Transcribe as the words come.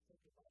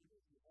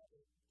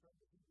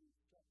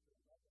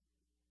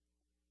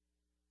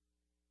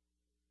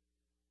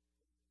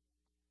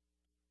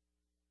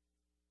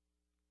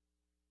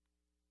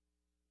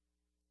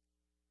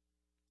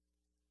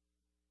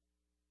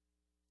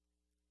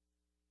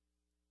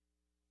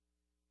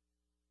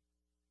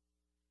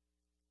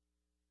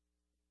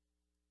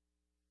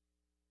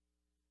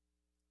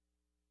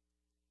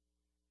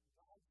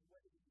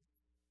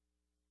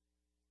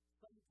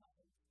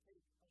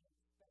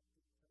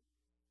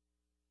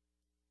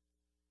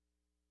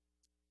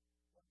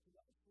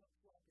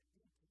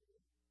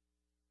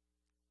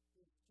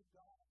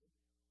God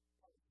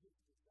of his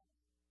design.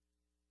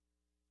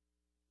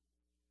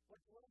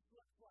 What life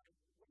looks like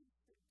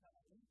wasted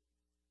time,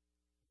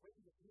 when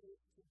it is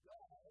to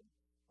God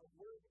a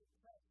word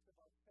expressed of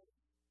our faith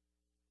and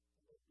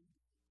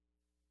obedience.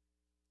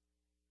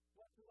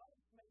 What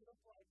life may look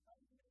like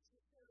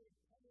unnecessary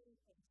pain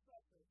and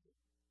suffering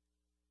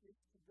is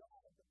to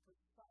God the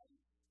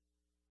precise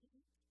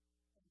heat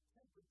and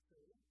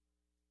temperature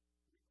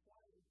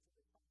required for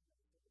the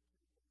conduct of the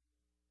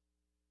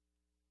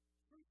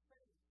true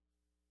faith.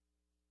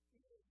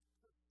 True faith is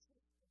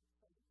persistent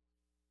faith.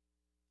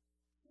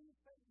 True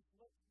faith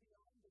looks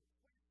beyond the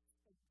twists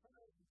and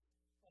turns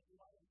of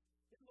life.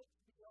 It looks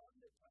beyond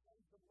the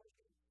times of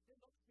waiting.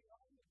 It looks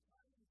beyond the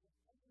times of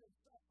pain and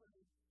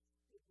suffering.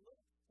 It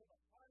looks to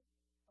the heart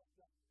of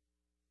God.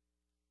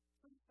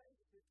 True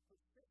faith is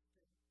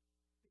persistent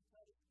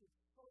because its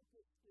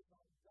focus is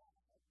on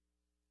God and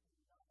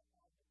not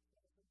on the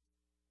present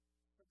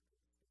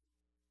circumstance.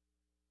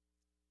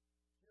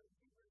 Here in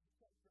Hebrews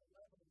chapter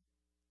 11,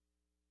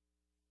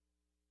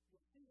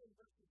 you'll see in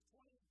verses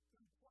 20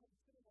 through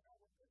 22 how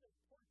we're given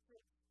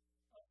portraits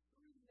of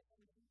three men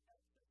who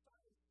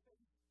exercise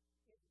faith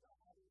in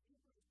God. And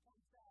Hebrews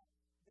points out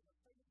their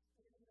faith in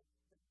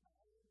the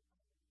time of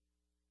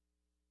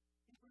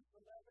Hebrews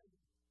 11 and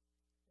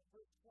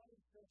verse 20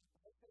 says,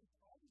 by faith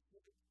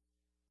Isaac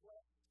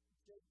blessed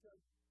Jacob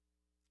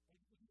and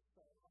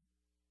Esau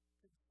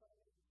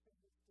concerning the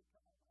things to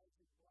come.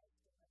 Isaac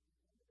blessed him at the end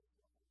of his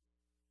life.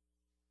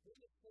 Then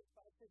it says,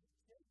 by faith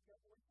Jacob,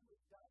 when he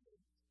was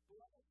dying,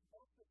 blessed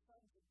both the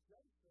sons of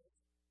Joseph,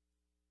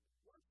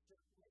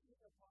 worship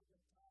laying upon the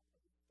top of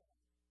his son.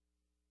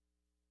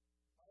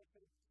 By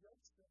faith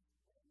Joseph,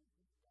 when he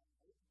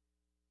died,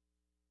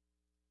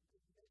 the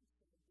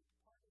nation of the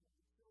pardon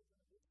of the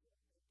children of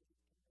Israel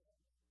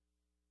and his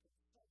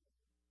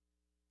commandment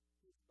concerning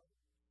his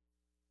bones.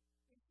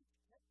 In each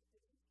case,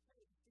 each person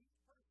mentioned in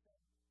the sentences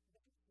often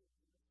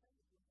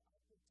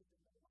to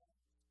the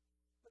life.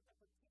 But the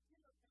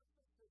particular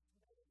emphasis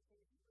made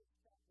in Hebrews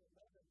chapter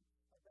 11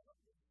 about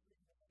these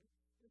three men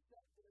is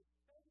that their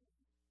faith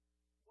was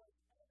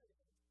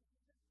evident even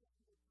in the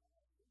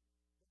time that they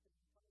were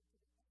trying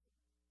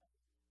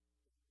to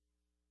defend.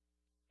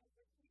 And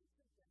with each of them,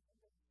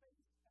 their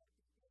faith at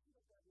the end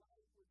of their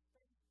life was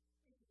faith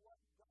in what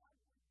God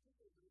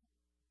would do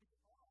beyond the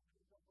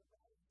horizon of their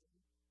own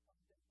time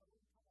on this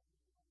earth.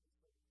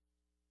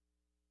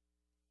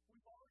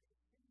 We've already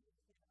seen in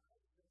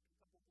Isaac a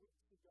couple of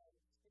weeks ago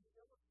an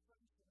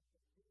illustration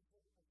of the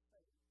people of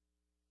faith.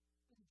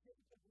 In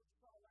Jacob, we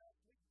saw last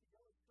week the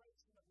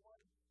illustration of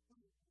one who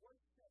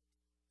worshipped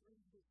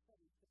through his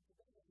faith. And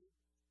today,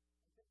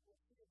 I think we'll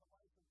see in the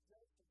life of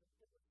Joseph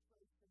an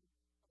illustration of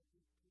his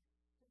persistence of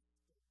faith.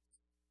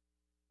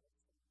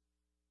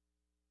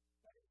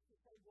 That is to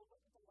say, we'll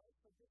look at the life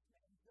of this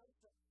man,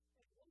 Joseph,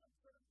 and we'll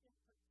observe in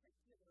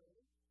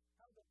particular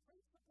how the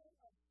principle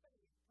of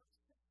faith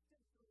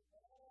persisted through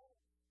all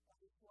of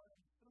his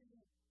life,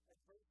 through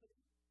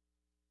adversity,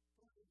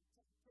 through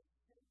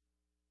temptation,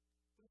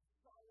 through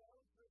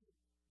sorrow, through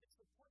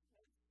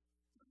disappointment,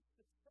 through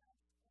success,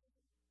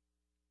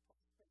 and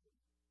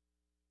prosperity.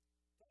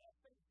 To have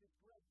faith is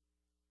great.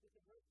 It's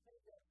a great thing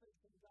to have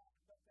faith in God,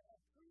 but to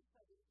have true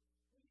faith,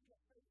 we need a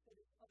faith that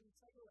is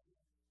unfailing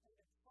and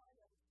that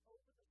triumphs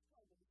over the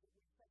troubles that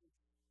we face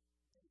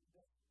day to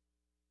day.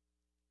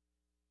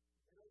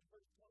 In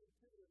verse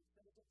 22, it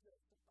says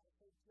this, by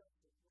faith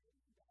Joseph, when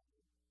he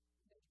died,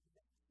 made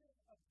mention of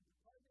the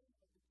departing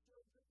of the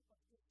children of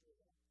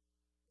Israel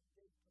and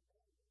gave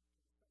commandments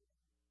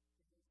concerning his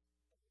faith.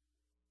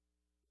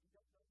 If you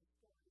don't know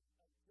the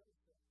story of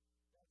Joseph,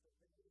 that's a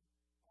very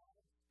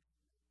odd thing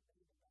about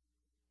him.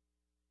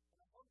 And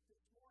I hope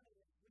this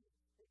morning, as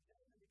we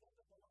examine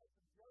together the life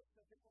of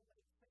Joseph, it will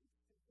make sense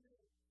to you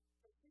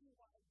to see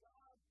why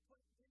God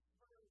put this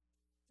verse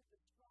to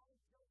describe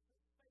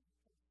Joseph's faith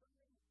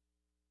concerning.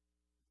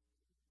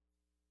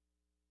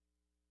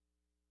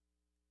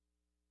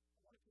 I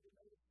want you to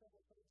notice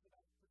several things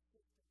about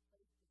persistent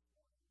faith this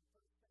morning.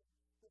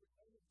 The first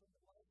thing that we notice from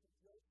the life of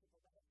Joseph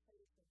about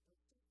faith and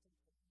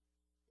persistency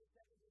is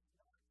that it is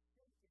not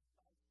shaken by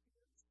fierce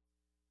adversity.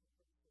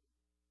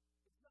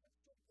 It's not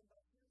shaken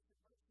by fierce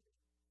adversity.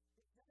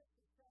 In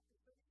Genesis chapter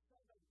 37,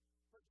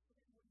 verse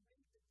 3, we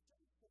read that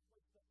Joseph was the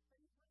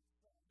favorite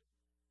son of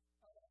his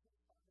father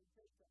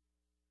Jacob. If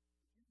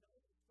you know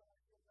the story,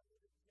 you'll know that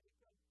Jacob gave his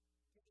son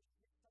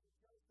Joseph a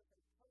coat of many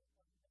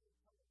colors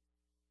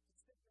to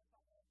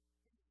signify his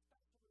special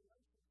relationship he had with his son. You'll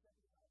know that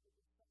Jacob loved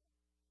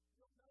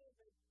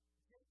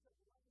Joseph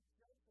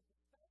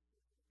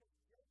especially because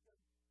Jacob loved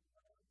Joseph's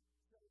mother,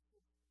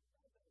 Rachel,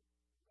 above his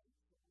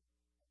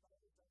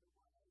other wives,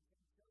 and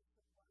Joseph was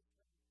her first son.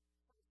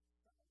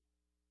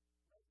 Rachel was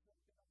unable to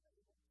have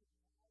children,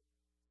 and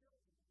she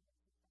finally gave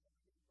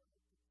birth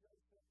to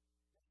Joseph.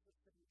 That was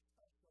pretty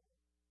special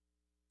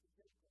to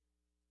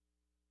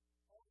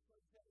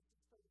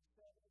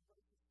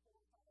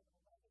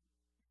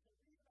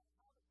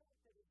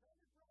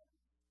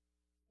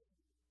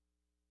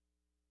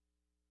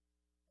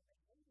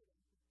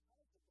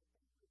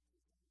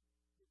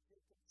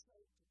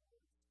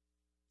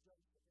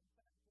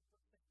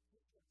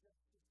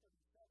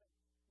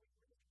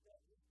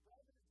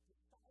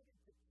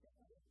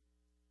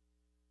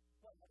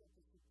God at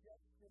the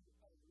suggestion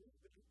of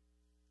Reuben,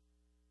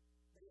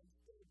 they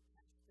instead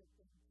cast it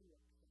into a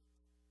pit.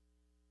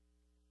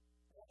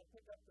 I want to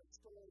pick up the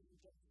story in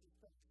Genesis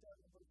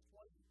 37, verse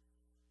 20.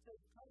 It says,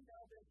 come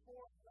now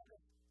therefore, and let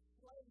us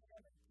slay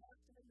him and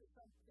cast him into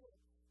some pit,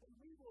 and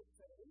we will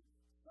say,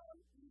 some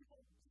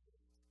evil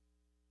beast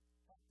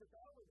hath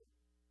devoured him.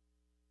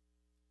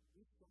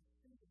 We shall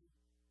see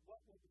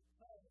what will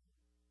become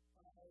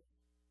of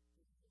his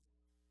dreams.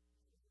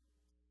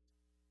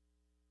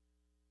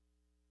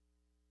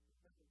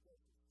 Remember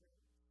Joseph's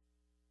dreams.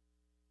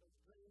 Those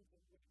dreams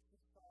in which he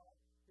saw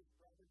his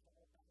brothers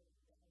all bowing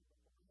down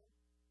before him.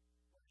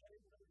 When they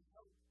really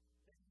hoped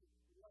that he would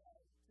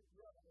love to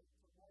grow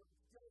towards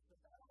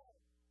Joseph at all.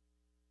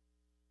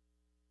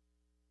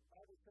 The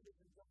Bible says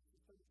in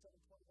Genesis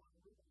 37:21,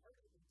 Reuben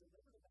heard it and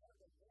delivered it out of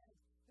their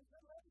hands. He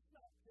said, let us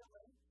not kill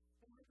him.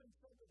 And Reuben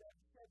said to them,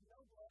 shed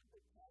no blood,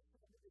 but cast him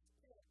into this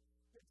pit,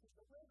 which is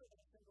the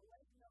wilderness, and to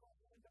lay no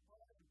hand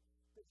upon him,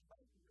 that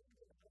might bring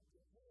him out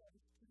of your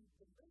hands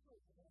to deliver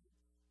him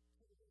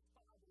to his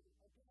father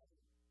again.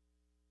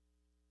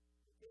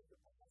 It came to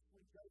pass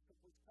when Joseph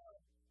was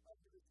come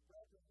unto his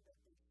brethren that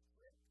they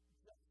stripped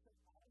Joseph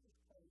out of his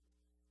coat,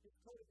 his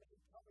coat and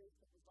his covers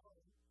that was on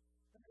him,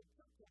 and they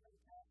took him and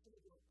cast him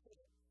into a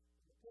pit,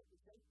 and the pit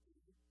was empty,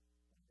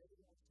 and there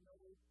was no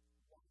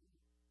one in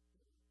it.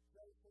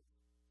 Joseph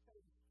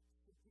faced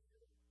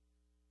severe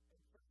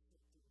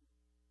adversity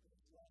in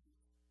his life.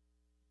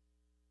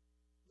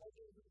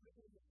 Later we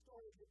read in the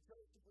story that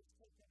Joseph was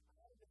taken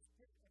out of his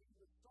pit and he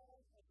was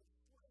sold as a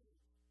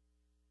slave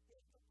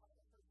into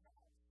Potiphar's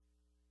house.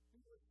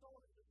 He was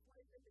sold as a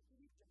slave into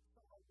Egypt,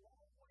 so a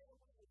long way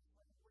away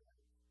from where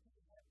he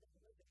had been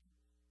living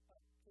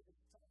up to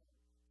this time.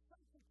 Some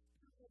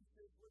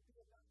experiences would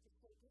be enough to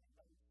shake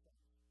anybody's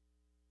faith.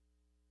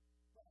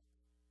 But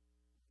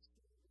we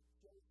see that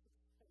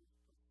Joseph's faith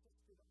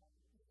persisted among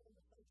even in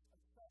the face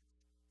of such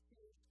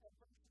fierce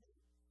adversity.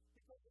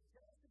 Because in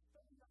Genesis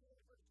 39,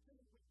 verse 2,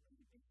 we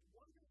read these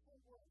wonderful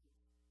words.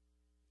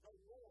 The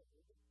Lord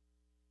was with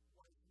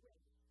Joseph.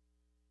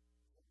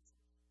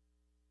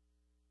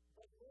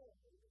 The Lord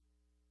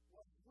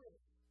was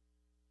with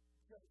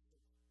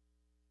Joseph.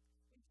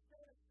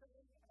 Instead of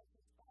saying, as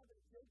his father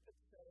Jacob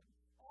said,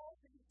 all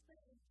these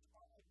things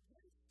are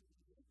against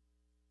me,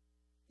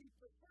 he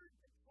preferred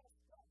to trust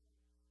God.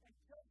 And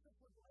Joseph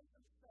would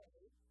later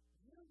say,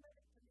 you meant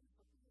it to me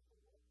for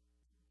evil,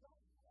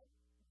 God meant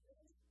it to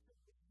me for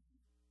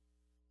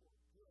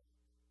good.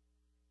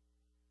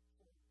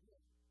 For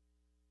good.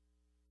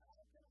 How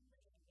can a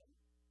man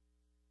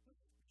who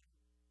has been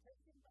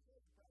taken by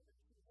his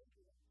brothers, who has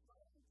been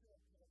thrown into a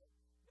pit,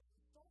 been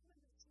sold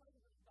into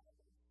slavery by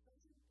those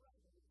same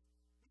brothers,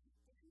 be in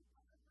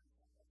Potiphar's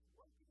house,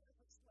 working as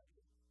a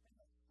slave, and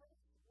the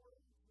first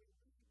words we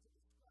read to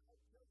describe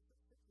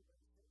Joseph's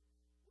situation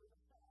were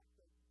the fact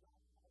that God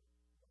was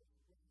with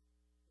him.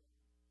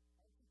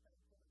 Aren't you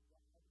thankful that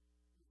God is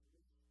with the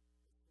slave?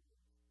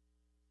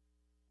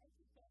 Aren't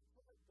you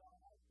thankful that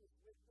God is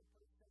with the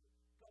person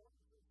going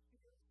through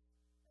fierce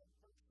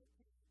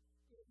adversity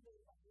in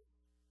their life?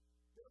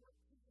 There were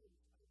tears,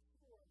 I'm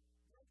sure,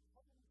 great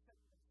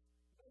homesickness,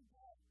 no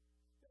doubt.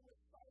 There was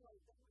sorrow,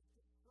 there was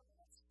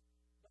distress.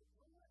 But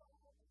through it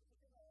all, and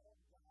in it all,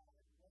 God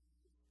was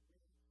with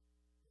him.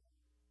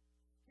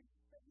 His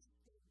faith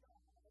in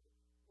God was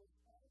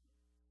unshaken by these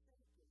things.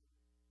 A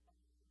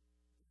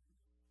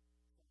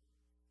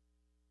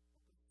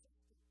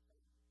consistent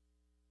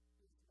faith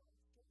is not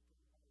shaken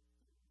by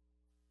things.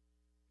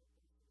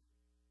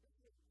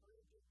 It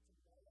encourages to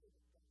know that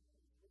God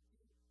is with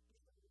you, even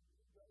when you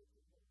go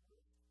through the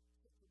worst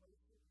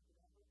situation you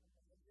could ever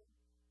imagine.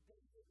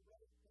 David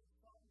wrote in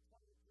Psalm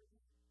 23,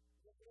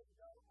 yea,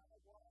 though I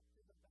walk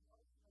through the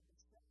valley of the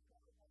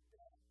shadow of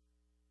death,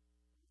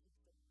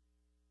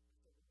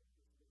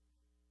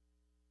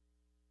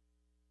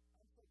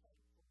 I'm so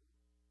thankful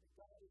that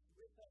God is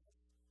with us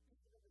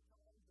even in the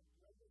times of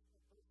greatest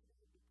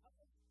adversity,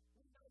 because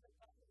we know that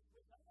God is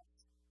with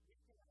us. We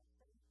can have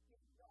faith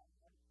in God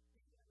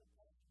even in the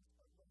times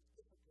of most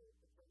difficult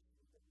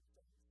adversity that we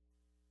face.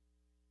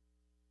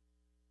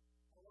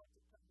 I want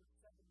to cover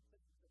 7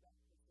 things about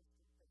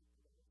persistent faith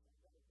today. I've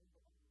got to move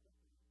along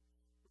quickly.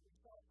 But we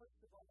saw, first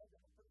of all, that a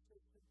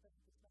persistent faith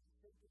is not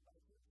shaken by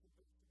fierce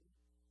adversity.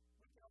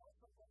 We can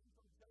also learn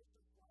from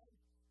Joseph's life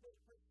that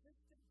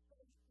persistent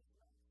faith is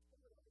not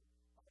spoiled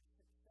by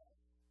success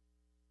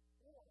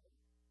or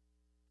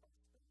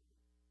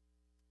prosperity.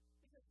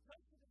 Because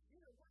Joseph is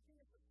here working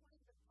as a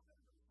slave at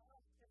Potiphar's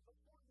house, and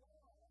before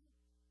long,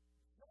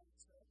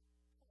 Joseph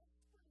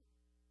prospered.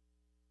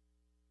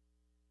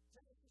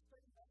 Genesis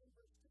 39,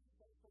 verse 2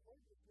 says, the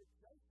Lord was with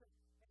Joseph,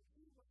 and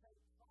he was a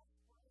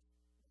prosperous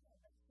man.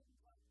 That seems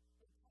like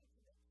a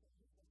contradiction.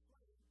 He's a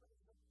slave, but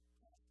he's a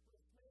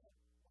prosperous man.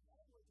 Why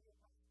was he a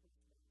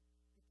prosperous man?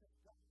 Because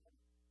God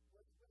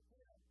was with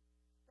him.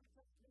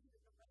 Sometimes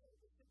maybe no matter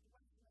the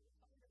situation that we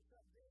find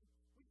ourselves in,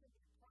 we can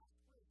be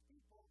prosperous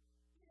people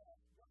if God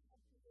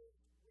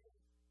is with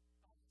us.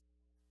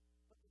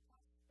 But the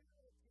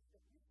prosperity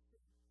that we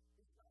see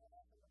is not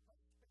often the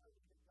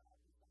prosperity that God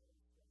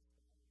desires for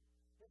us.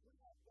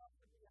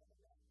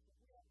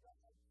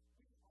 God,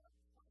 we are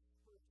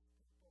prosperous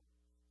people.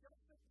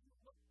 Joseph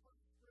didn't look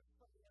prosperous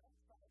from the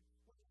outside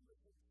when he was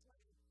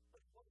enslaved,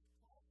 but was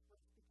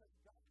prosperous because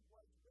God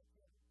was with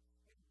him.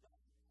 And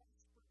God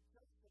prospered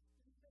Joseph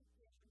even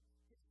in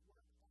his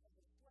work as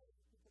a slave,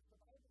 because the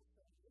Bible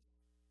says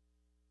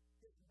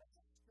his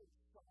master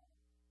saw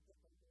that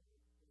the Lord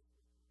was with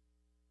him.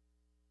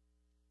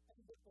 And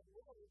that the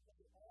Lord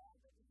did all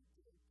that he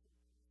did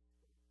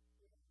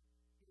to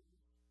prosper in his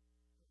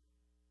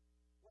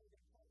one of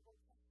the incredible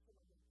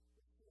testimony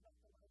we see about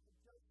the life of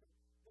Joseph,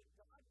 that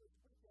God was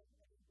with him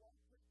and he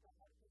walked with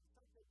God in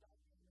such a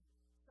dynamic,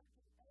 such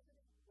an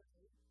evident way that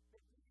even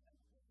his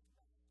master,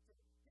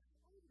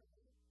 his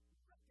owner,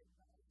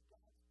 recognized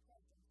God's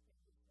presence in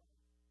his life.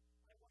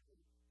 I wonder,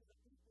 do the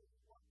people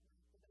who walk with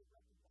him, do they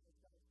recognize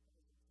God's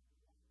presence in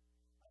their life?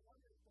 I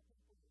wonder if the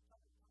people who come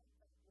in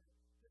contact with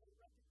him, do they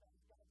recognize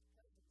God's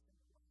presence in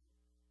their life?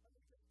 Let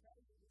me just tell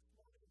you this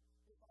morning,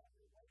 if I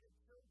were way in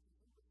church and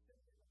he was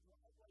sitting in the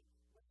driveway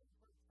waiting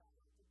for a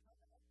child to come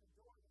out the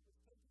door and it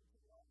was taking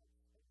too long,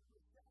 and he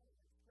was shouting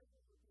and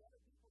screaming with the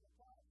other people in the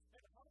car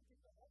and honking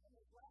the horn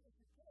as loud as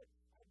he could,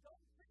 I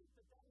don't think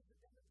that that is a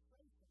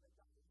demonstration that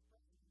God is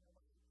present in your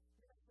life.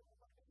 Yes, some of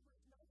our neighbors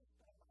noticed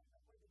that on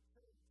that way to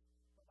church.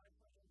 But my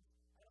friends,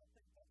 I don't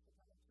think that's the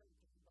kind of church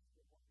anybody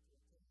would want to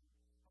attend.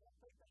 I don't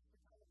think that's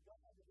the kind of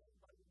God that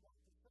anybody would want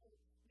to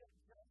serve. Yet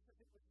Joseph,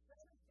 it was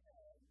said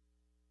again,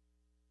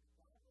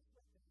 God was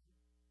with him,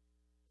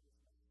 and his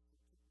master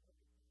took note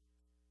of him.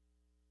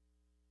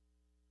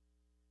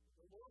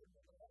 The Lord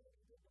was allowing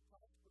him to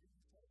prosper in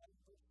his life. And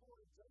verse 4,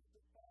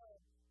 Joseph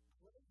found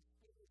grace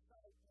in his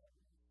sight and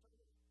he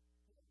served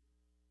him.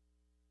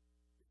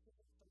 This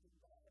isn't serving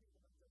God, even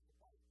though Joseph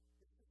life.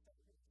 This is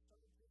saying he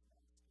served his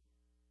master.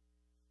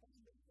 And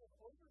he made him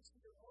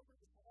overseer over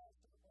his house,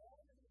 and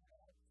all that he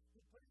had, he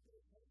put into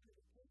his hand to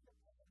the king of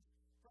heaven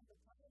from the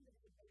time that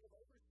he had made him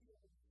overseer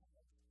over his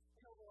house.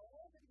 And over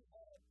all that he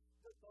had,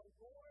 that the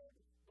Lord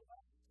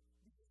blessed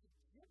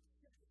the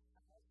Egyptian's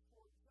house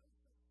for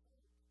Joseph's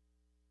sake.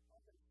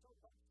 Oh, there's so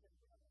much that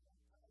we have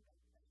one time I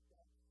think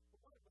that. But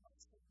what a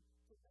blessing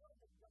to know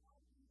that God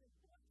even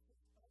blesses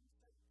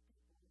unsaved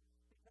people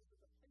because of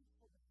the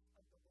faithfulness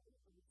of the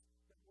believers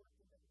that work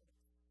in their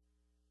midst.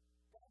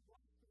 God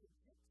blessed the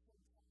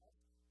Egyptian's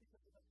house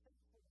because of the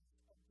faithfulness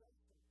of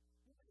Joseph.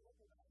 You may look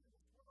around in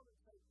this world and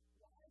say,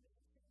 why does it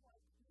seem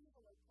like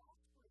evil or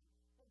prospering?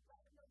 Well,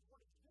 God knows what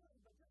He's doing,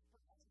 but just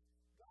because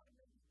God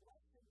may be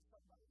blessing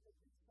somebody that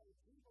you say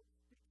is evil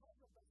because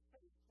of the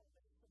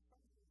faithfulness of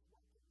somebody who's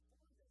working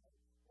for them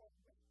or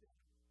with them,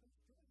 who's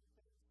doing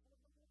things for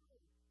the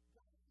Lord.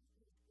 God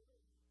is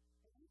good.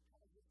 And He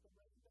tells us the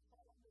rain to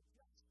fall on the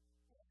just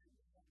and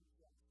the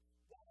unjust.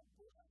 God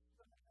blessed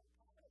the man of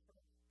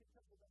Potiphar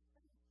because of the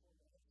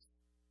faithfulness of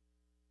Joseph.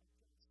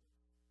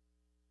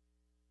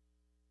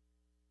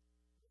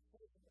 It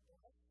says that the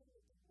blessing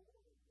of the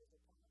Lord was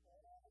upon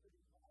all that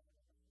he had in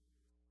the house.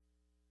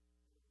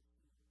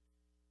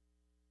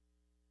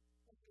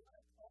 And he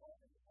left all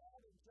that he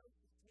had in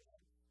Joseph's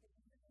hand, and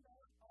he didn't know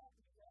all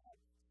that he had,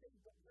 save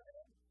the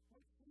bread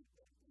which he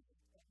could eat.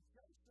 And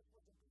Joseph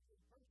was a busy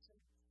person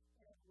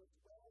and was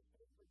well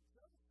favored. Joseph was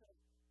prospering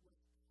in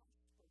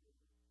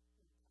Potiphar's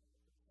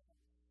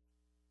house.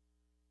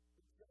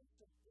 But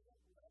Joseph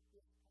didn't let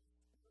this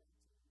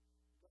prosperity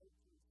go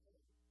to his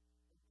head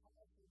and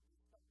cause him to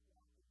stop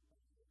walking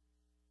by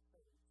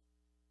faith.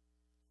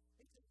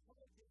 It's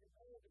encouraging to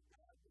know that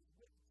God is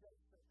with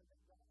Joseph and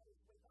that God is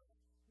with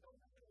us, no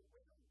matter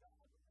where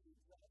God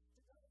leads us to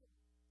go.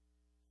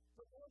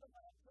 The Lord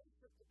allowed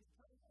Joseph to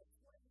become a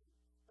slave,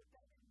 but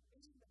that didn't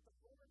mean that the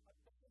Lord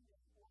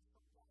abandoned him or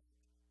forgot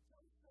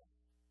Joseph.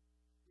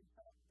 In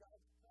fact,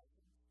 God's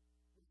presence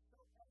was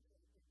so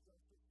evident in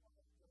Joseph's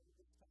life during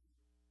this time.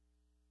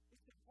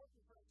 It's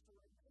important for us to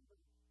remember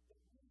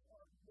that we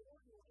are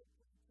more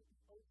likely to be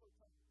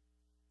overcome,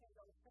 and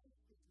our faith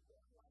is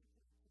more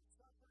likely to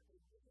suffer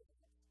a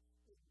relapse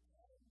in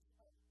times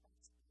of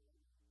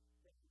prosperity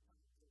than in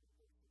times of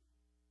adversity.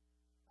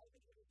 I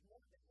think it is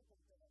more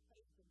difficult to have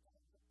faith in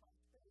times of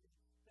prosperity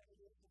than it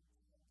is in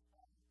times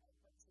of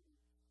adversity.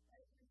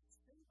 Every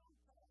single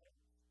time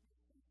you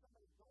see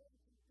somebody going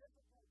through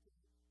difficulty,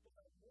 they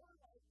are more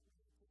likely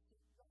to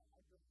seek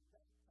God during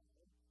that time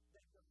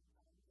than during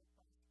times of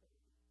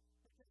prosperity.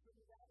 Because the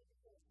reality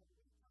is, when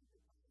we come to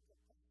times of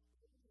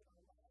prosperity in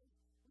our lives,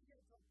 we get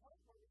to a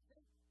point where we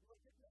think,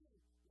 look at me,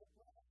 look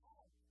what I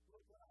have,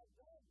 look what I've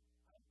done,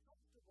 I'm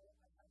comfortable,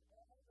 I have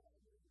all that I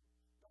need.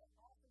 God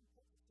often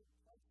puts us in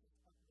places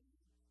of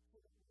need so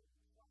that we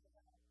can cry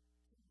out to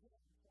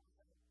Him for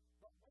help.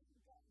 But when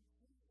God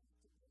chooses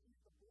to give you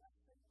the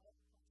blessing of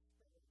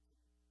prosperity,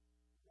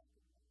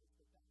 recognize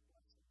that that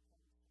blessing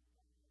comes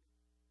from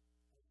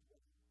God as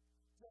well.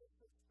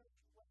 Joseph's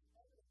faith was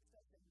evidence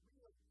of a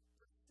real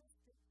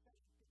persistent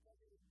faith because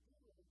it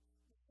endured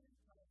in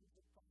times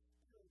of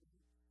prosperity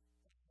and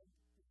in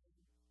success. Later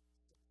on,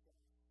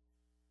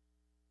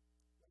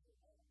 Joseph's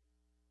life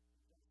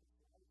when he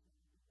became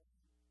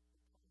the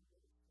prime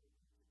minister,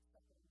 the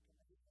second in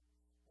command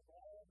of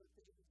all the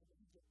things of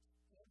Egypt,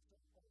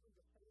 answered only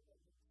the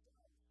Pharaoh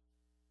himself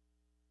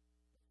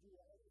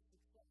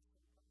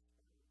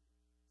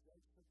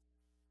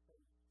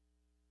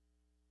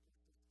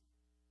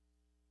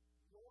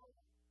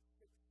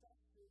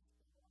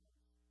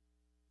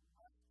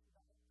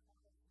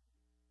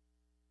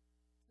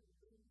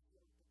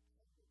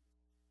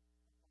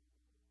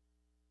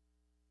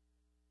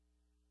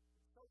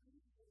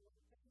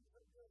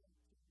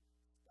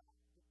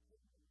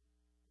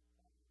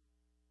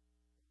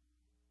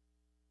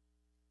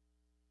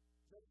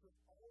Joseph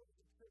always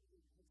attributed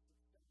his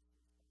success and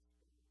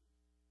prosperity to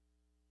God.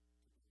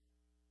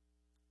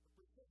 A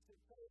persistent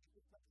faith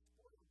is not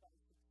spoiled by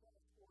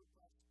success or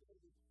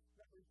prosperity.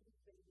 Numbers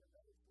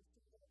 3:8 we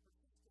see that a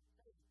persistent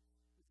faith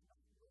is not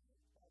moved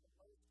by the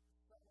most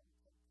sudden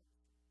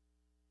temptation.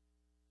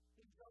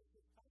 In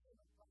Joseph's time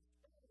of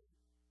prosperity,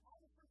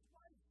 Potiphar's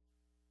wife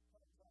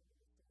comes onto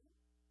the scene,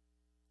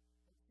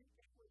 and she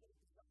came with a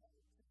desire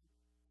to hit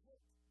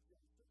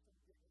Joseph and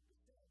get him to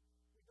sin.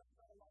 We don't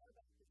know a lot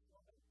about this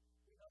woman.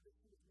 We know that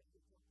she was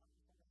married to a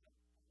powerful man. I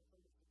don't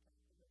know if the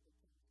captain of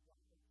the king's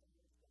wife and some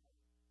of that.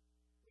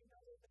 We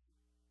know that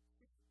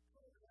she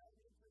clearly had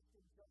an interest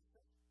in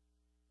Joseph.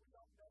 We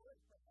don't know if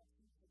perhaps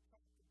she was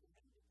attracted to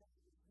him because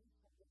of his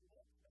youthful good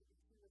looks. Maybe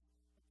she was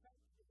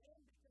attracted to him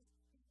because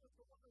he was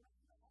the one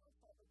around the house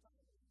all the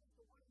time, and he was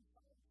the one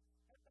inside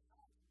at the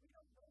house. We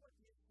don't know what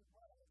the issue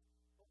was,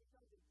 but we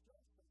know that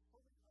Joseph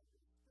fully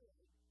understood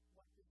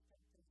what this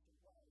temptation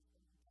was,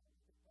 and he tried to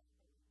get that.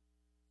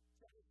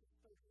 Genesis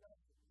 37,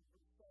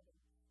 verse 7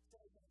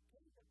 says, "And it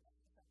came to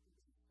pass after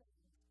these things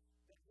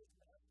that his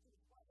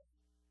master's wife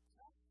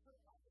cast her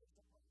eyes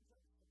upon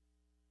Joseph.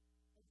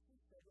 And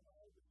she said, and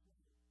I was with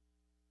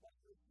but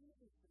refused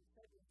and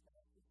said to his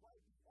master's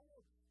wife,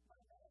 Behold,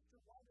 my master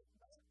wanteth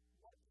not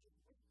what is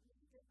with me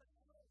in the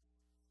house,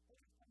 and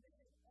has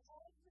committed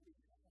all that he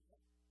hath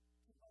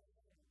to my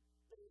hand.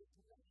 There is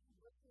nothing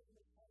with me in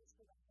this house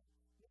that I have.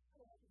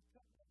 Now I have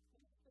come to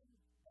these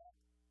things back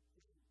to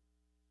you."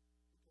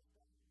 Because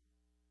God and his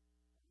wife.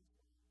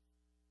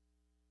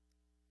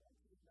 As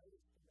you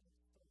notice the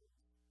next phrase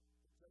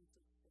that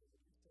Joseph said,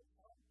 he said,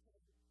 How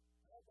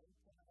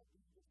can I do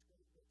this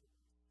great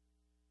wickedness?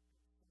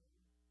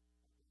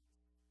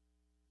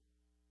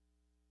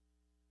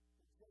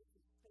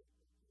 Joseph's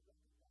statement, he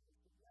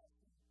recognized that yes,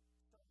 he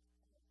starts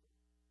powerful,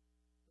 but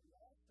he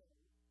also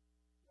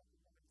recognized that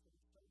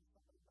he started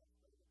somebody much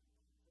greater than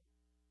powerful,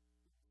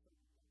 he was serving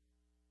God.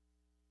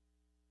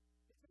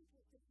 It's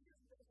interesting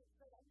here, he doesn't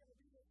say, I'm going to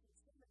do this and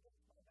sin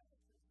against my master.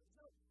 He says,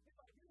 no, if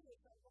I do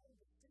this, I'm going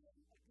to sin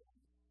against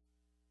God.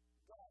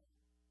 But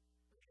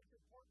it's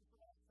important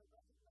for us to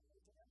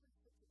recognize in every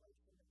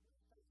situation that we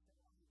face in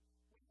life,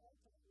 we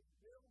ultimately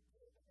will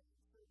give an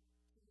answer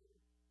to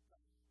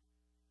God.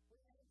 We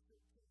answer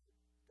to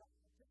God.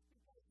 Just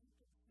because you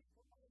can sneak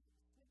around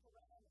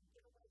and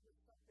get away with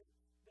something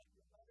that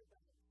your mother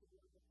doesn't see, or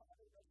your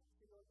father doesn't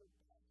see, or your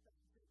boss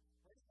doesn't see,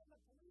 or even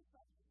the police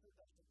officer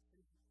doesn't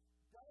see,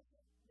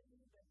 doesn't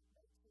mean that it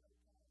makes it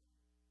okay.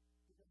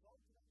 Because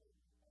ultimately,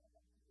 all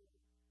of you are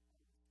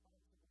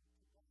responsible to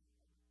God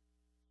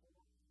for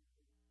what you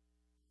do.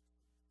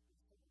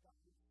 And so God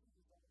who sees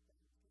all things,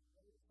 who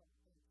knows all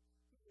things,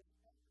 who is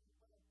everywhere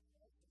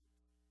present,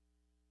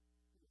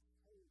 who is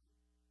holy,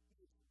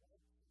 who is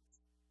righteous,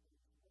 and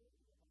is worthy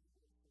of our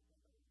worship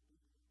and our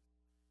obedience.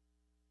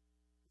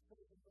 It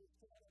says in verse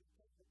 12, it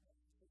came to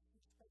pass that she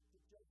spake to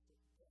Joseph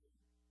day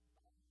by day.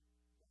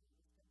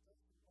 This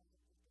temptation wasn't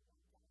just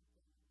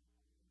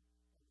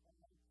a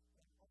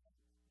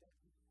one-time thing, that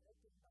he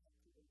opened back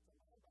to him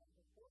from all by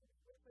the word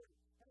with him.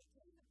 And it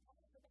came to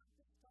pass about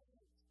this time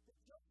that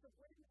Joseph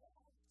went into the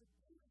house to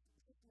do his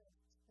business,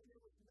 and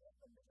there was no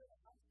one there in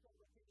the house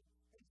over him,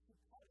 and she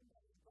caught him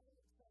by his right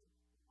and said,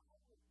 Why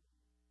would you?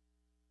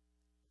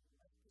 And he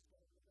left his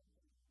way with him,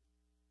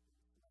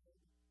 and fled and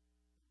died.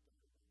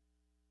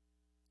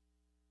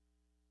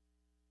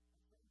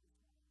 I pray this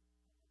morning,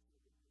 I want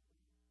you to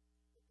remember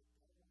that the devil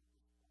is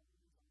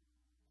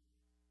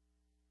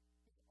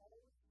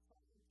always on your mind. He's always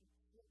trying to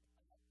trip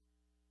up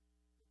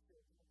the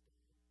children of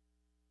God.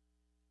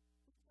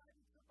 He's trying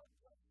to trip up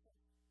Joseph.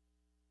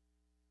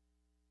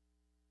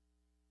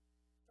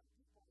 Some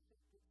people, I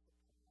think, get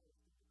surprised in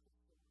the Christian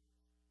life.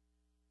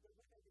 That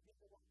when they begin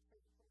to walk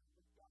faithfully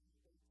with God,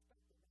 they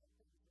expect that now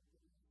things will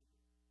get easier.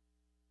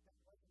 That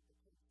wasn't the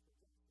case for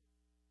Joseph.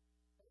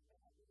 But it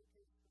may be the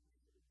case for you.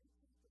 If you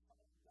choose to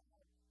follow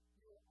God,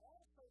 you are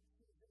also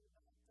choosing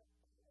not to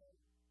follow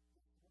this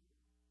woman.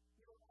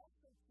 You are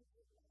also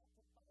choosing not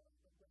to follow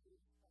the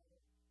ways of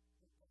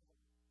the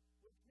devil,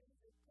 which means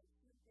it puts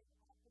you in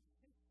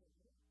opposition to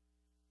the enemy.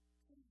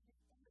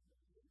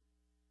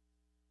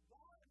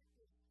 God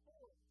is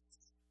for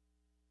us.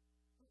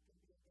 Who can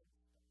be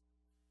against us?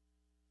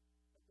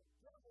 But the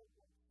devil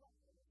will try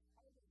as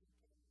hard as he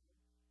can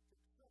to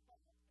trip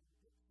up and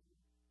get you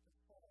to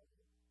fall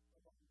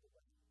along the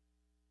way.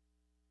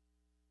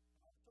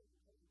 And I'm so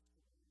encouraged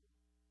today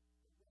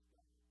that with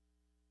God,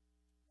 nothing's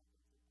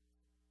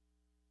impossible.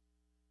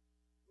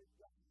 With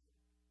God,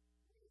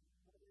 we are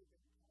more than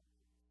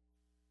conquerors.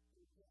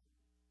 With God,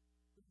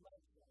 who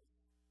loves us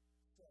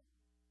so.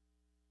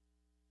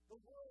 The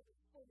world is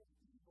full of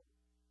evil,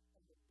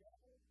 and the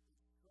devil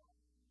is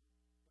strong,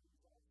 but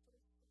he's also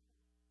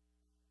strong.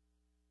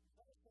 He's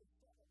also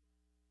strong.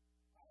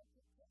 Our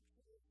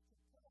protection is to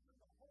put on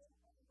the whole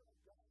armor of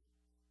God,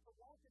 to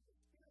walk in the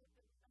Spirit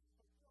and not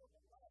fulfill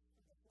the lust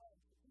of the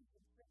flesh.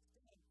 Ephesians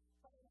 6:10.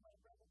 Finally, my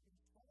brother, be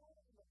strong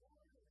in the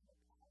Lord and in the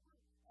power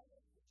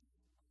of his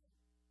might.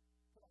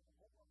 Put on the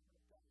whole armor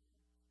of God,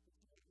 that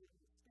you may be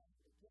able to stand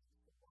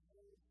against the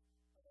wiles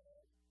of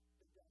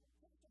the devil.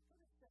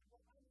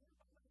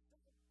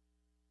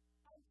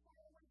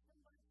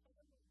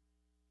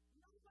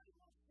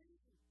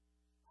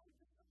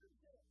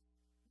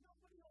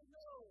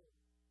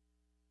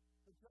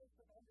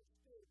 Joseph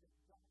understood that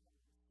God would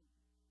see,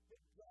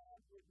 that God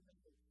would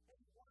know, and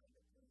he wanted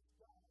to please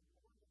God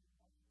more than he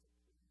wanted to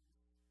please himself.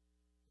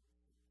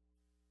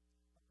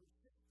 A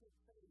persistent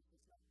faith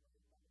is not made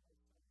by the most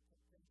sudden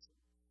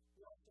temptation.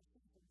 We also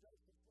see from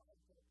Joseph's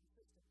life that a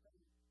persistent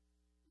faith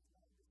is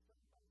not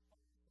disturbed by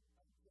false and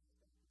unjust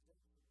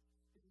accusations.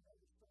 Did you know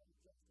the story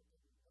of Joseph and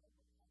the what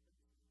happened next?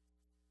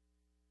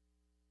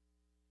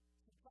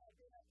 He tried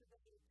day after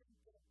day to think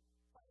that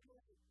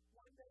finally,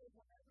 one day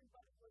when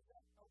everybody was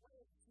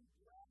away, he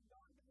grabbed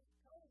onto his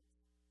coat.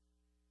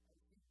 And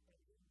he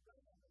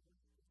ran over his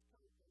coat and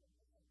he said,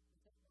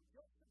 well,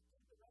 Joseph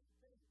did the right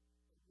thing.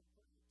 And he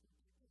put it to do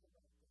the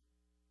right thing.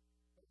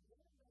 But you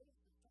ever notice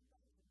that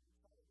sometimes when you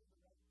try to do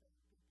the right thing,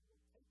 people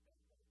will take that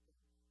right thing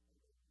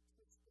and they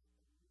twist it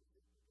and use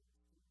it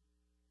against you.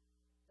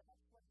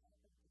 That's what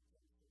happened to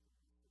Joseph in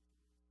this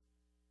situation.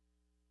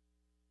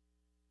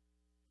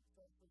 And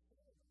so for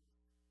some of us,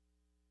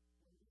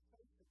 when we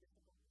face a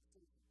difficult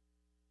decision,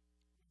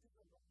 we do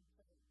the wrong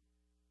thing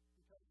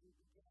because we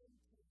begin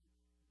to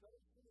go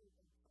through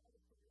and try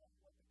to figure out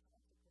what the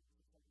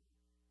consequences are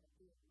of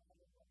doing right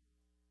or wrong.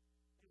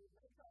 And we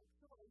make our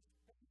choice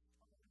based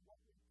on what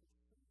we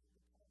perceive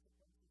the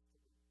consequences to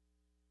be.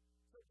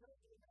 So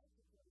Joseph in that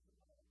situation,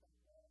 I thought,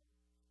 well, if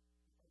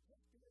I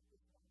just do it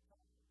this one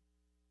time, maybe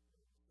she'll be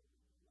alone.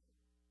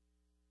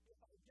 If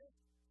I just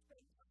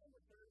spend time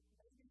with her,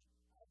 maybe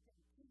I can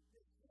keep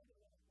this hidden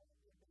and I won't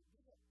be a big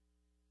deal.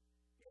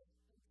 If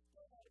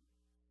instead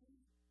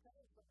she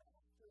tells the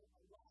master a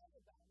lie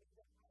about me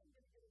that I'm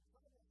going to get in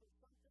trouble for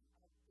something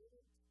I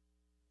didn't do.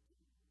 And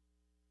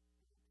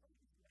the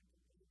person can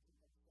engage in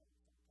themselves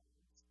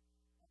sometimes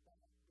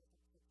about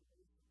different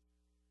situations.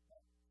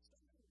 But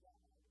serving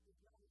God is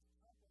not as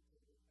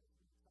complicated as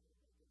we try to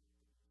make it to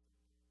be.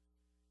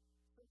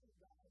 Serving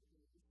God is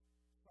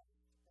trust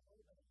and obey,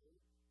 but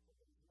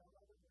there is no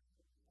other way to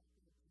trust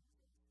in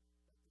Jesus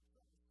but to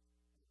trust and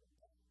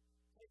obey.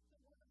 Take the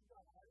word of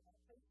God at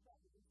face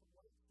value from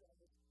what it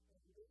says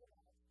and live it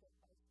out step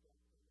by step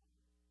in life.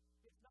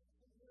 It's not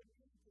for you and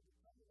me to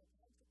determine the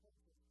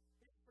consequences.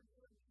 It's for you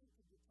and me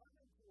to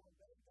determine to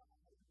obey God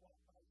and walk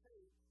by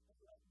faith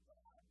and let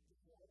God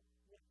deal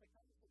with the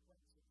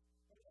consequences.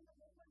 And in the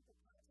moment,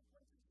 the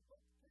consequences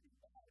look pretty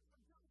bad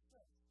for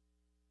Joseph.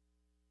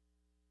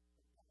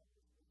 But God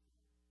was with him.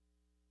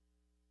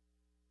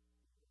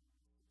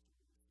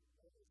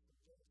 Genesis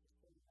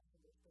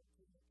 39, verse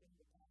 13, it came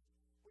to pass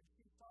when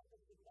she saw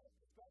that the light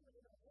was going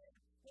in her head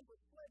and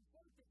was fled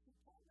forth, and she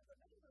told her the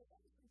neighbor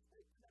and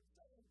speaking and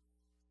saying,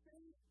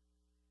 see,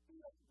 he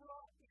has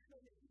brought in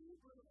an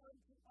Hebrew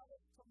unto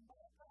us to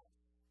mock us.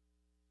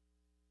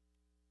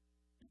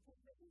 He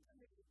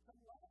commands me to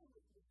lie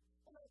with me,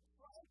 and I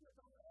cried with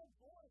a loud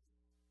voice.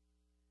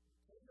 It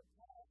came to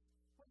pass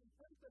when he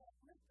heard that I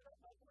lifted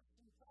up my voice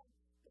in tongue,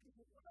 that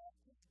he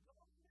wrapped his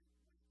garment with me.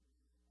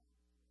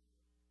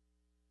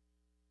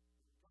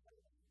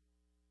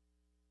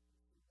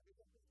 He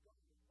raised up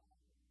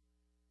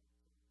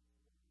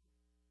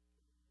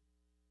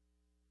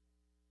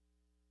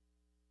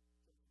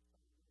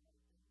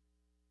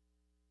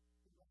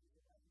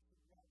his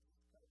garment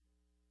by him.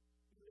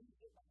 He leaves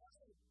it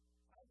behind.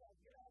 I got to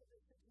get out of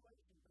this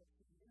situation, but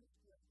she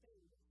used to say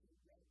that she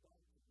grabbed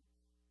onto me to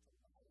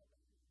lie about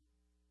me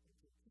and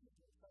to accuse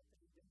him of something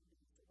he didn't do.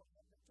 So what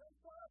happened?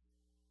 Joseph!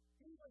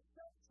 He was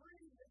set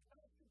free. His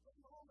master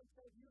came home and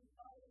said, you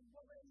lying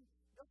woman,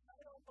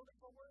 I don't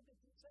believe a word that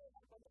you say.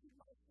 I believe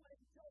my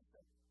slave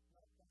Joseph.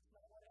 No, that's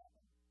not what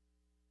happened.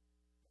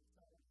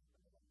 That's not what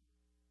happened at all.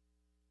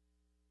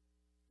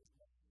 His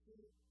master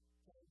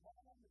came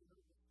home and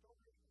heard the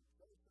story of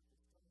Joseph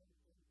was coming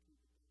into the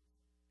kingdom.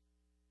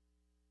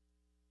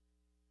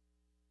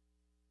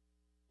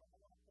 But I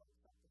want to talk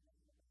something about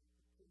the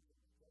prison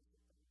that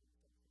Joseph found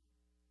himself in.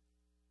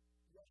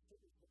 Yes, it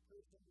was the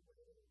prison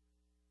where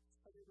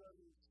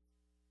Pharaoh's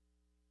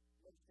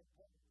most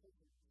important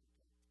prisoners were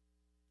kept.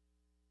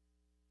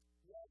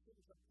 Yes, it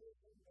was a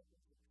prison that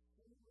was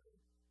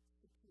extremely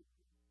secure.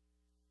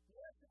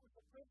 Yes, it was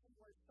a prison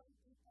where some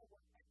people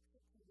were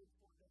executed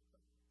for their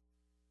crimes.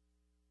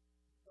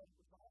 But it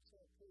was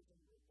also a prison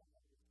where God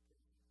was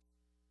present.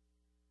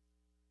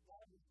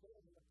 God was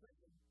there in the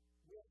prison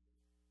with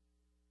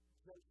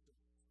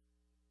Joseph.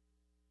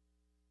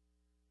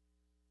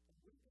 And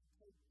we can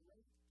take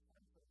great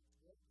confidence,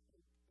 great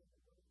faith in the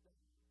word of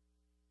God.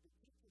 The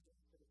teachers of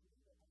the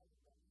we are all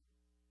done.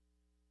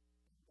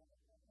 And God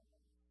will help us.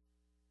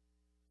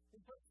 In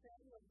 1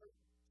 Samuel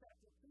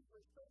chapter 2,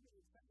 verse 30,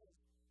 it says,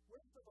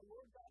 wherefore the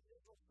Lord God of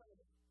Israel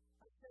said,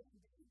 I said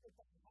indeed that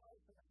thy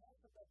house and the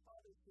house of thy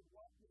fathers should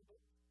walk me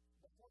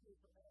before me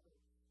forever.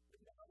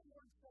 But now the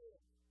Lord saith,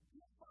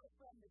 get far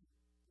from me.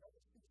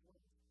 Notice these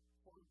words.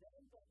 For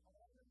they that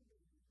honor me,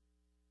 I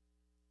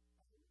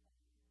will honor.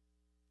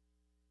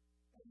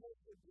 And they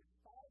that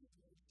despise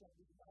me shall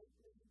be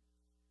lightly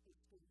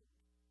esteemed.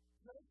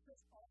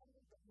 Joseph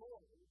honored the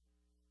Lord,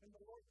 and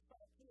the Lord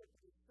saw to it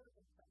that his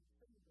servants had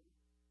favor with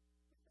the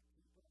people of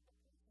the prison.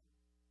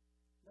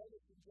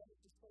 Notice in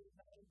Genesis 39,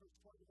 verse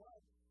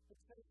 21, it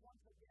says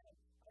once again,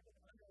 I've been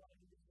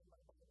underlining this in my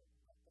Bible.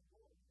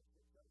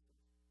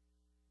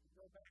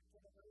 go back to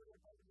the earlier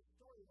part of the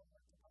story when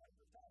we're surprised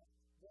at that.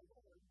 The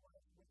Lord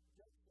was with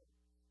Joseph.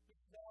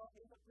 He's now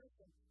in the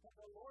prison, but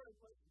the Lord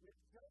was with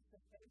Joseph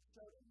and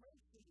showed him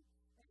mercy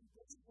and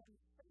gave him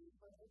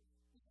favor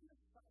in the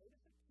sight of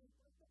the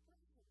keeper of the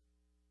prison.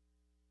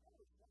 I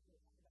was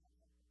wondering how that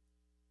happened.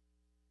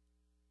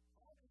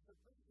 How did the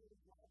prisoner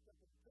locked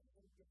up in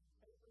prison get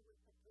favor with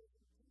the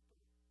prison keeper?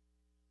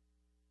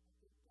 I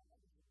think God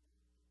is a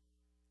good.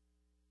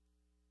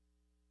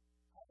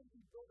 How did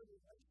he build a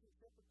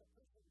relationship with the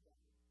prison guard?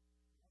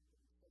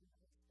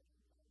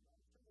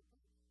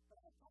 But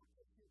I talked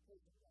to a few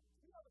prison guards.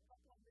 We have a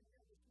couple of them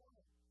here this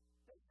morning.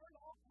 They've heard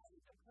all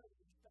kinds of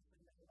crazy stuff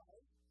in their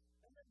life,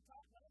 and they've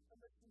taught them to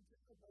listen to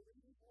the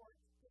belief or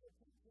pay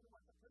attention to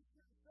what the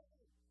prisoner is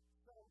saying.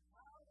 So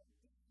how did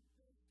this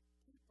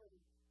keeper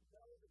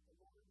know that the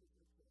Lord was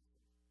with Joseph?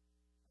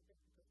 I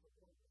guess because the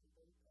Lord was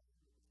very kind to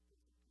this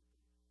prison keeper.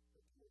 The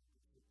Lord was with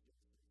Joseph.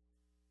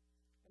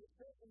 And it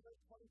says in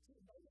verse 22,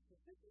 notice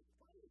that this is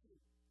crazy.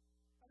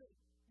 I mean,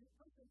 you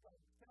person can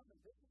tell them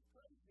this is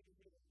crazy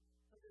here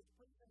for this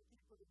prison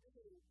keeper to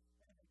do,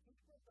 and the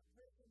keeper of the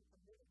prison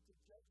committed to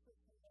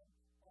Joseph's hand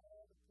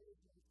all the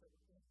prisoners that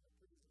were in the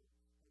prison.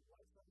 And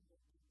why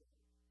somebody would do that?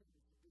 He was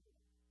to do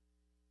that.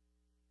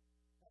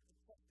 That's a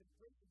trusted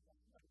prison.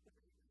 That's not a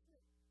very good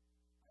thing.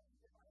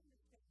 I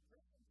understand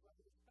prisons,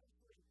 whether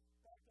especially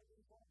back in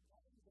these old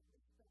times, at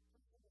least that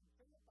prison in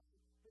Philippi,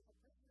 if a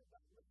prisoner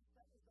got released,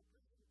 that was the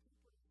prison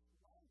keeper's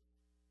life.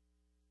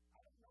 I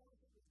don't know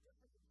if it was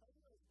different in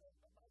Pharaoh's day,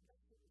 but my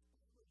guess it was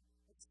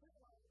probably a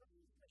similar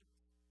arrangement.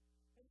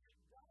 And yet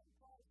God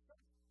caused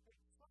such a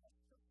trust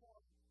to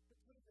form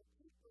between the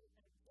keeper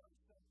and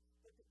Joseph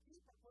that the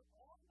keeper put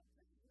all the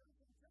prisoners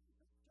in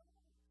Joseph's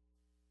charge.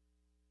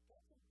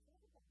 That's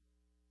incredible.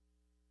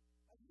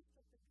 I used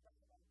to think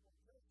about that when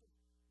Joseph,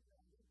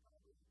 he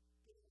probably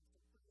gave him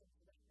some prison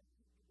so that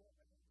he could go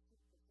ahead and shoot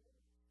the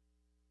prisoners.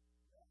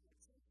 No, it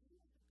says he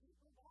was the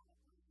keeper of all the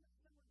prisoners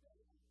that were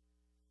there.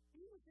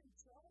 He was in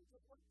charge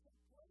of what took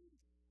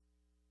place.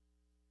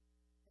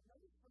 And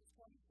notice verse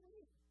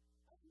 23.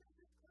 I've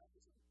never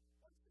crazy.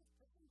 What's this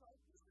prison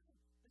guard doing?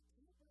 The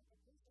keeper of the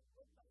prison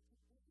looked like he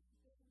did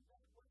anything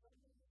that was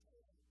under his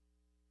hand.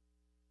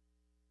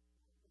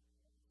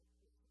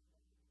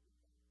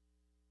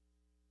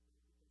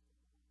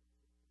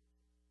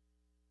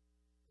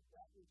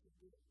 That we should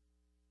do.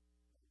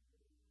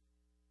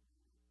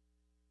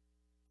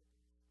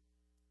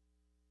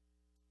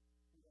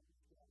 We don't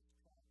need to have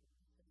track of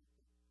anything.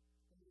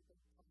 And we've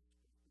been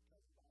punished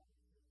because of our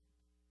sin.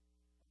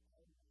 Of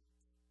our lives.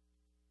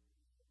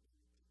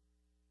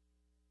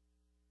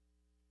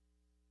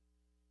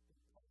 In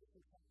part of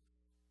the house,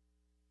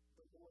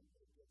 the Lord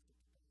made Joseph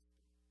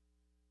pastor.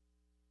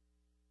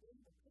 In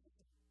the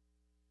prison,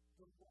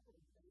 the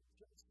Lord made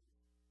Joseph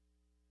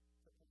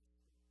the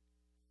pastor.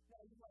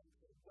 Now you might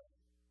say, well,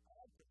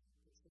 I think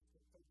this is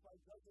the place by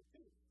Joseph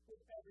too. If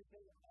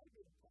everything I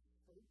did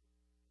prospered,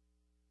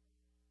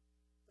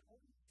 the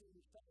only thing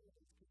you're saying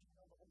is because you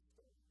know the whole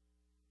story.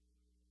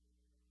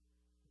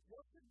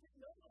 Joseph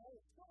didn't know the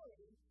whole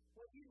story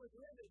when he was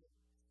living.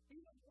 He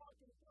was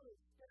walking through it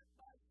step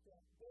by step,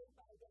 day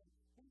by day.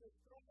 He was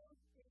thrown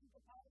into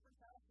Potiphar's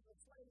house as a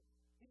slave.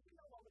 He didn't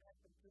know what would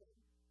happen to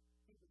him.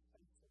 He was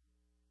faithful.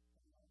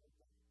 And not only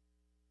that.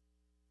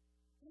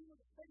 He was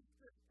faced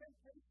with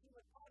temptation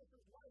with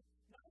Potiphar's wife,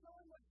 not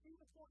knowing what she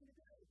was going to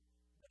do,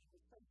 but he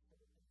was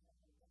faithful and not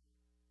only that.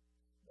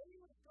 Then he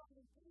was thrown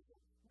in prison,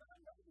 not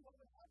knowing what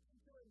would happen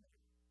to him. And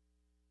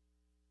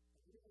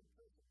he was in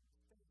prison,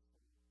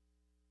 faithful.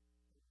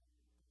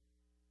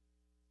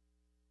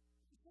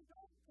 So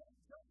don't take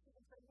Joseph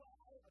and say, well,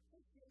 I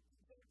appreciate the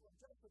example of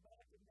Joseph, but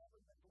I could never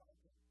make like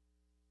him.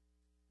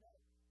 No,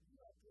 you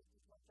have just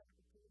as much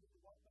opportunity to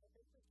walk by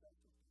faith as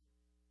Joseph did.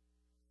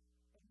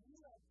 And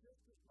you have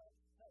just as much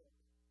hope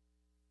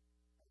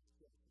as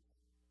Joseph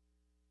did.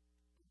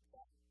 In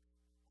fact,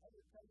 I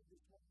would tell you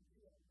this morning,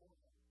 you have more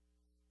hope.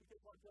 Because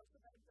while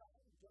Joseph had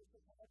God, and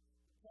Joseph had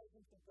the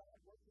presence of God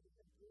working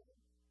in him,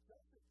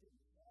 Joseph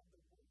didn't have the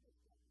word of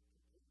God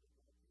completely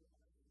like you and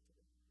I do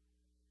today.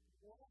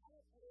 What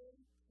a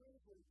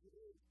privilege it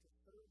is to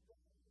serve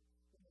God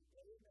in the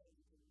day and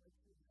age in which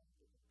we have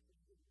the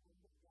completed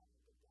word of God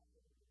that God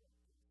has directed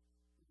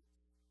each and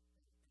every day.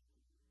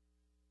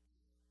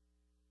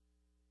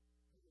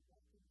 Are you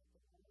walking with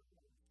the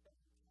Lord? Are you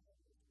spending time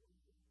with His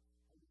word?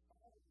 Are you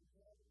following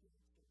God each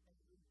and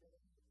every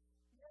day?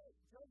 Yes,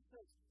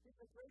 Joseph is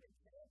a great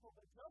example,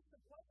 but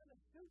Joseph wasn't a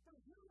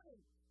superhuman.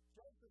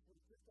 Joseph was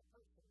just a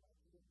person like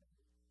you and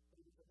me. But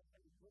he was a man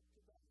who looked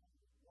to God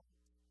and walked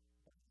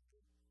by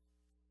faith.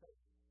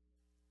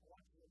 I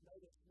want you to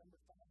notice, number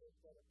 5, is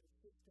that a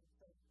persistent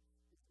faith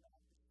is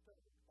not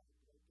disturbed by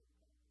broken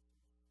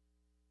promises.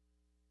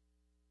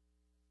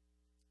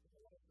 In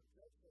the life of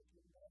Joseph,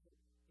 you know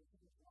that he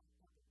was locked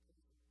up in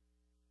prison.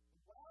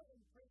 And while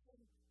in prison,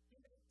 he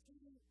met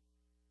two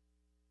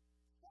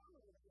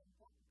formerly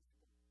important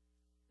people.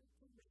 These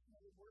two men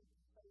who worked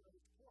in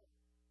Pharaoh's court.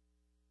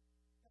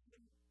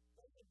 And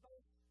they had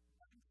both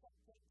done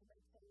something to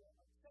make Pharaoh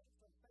upset,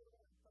 so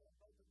Pharaoh put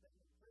both of them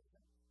in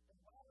prison. And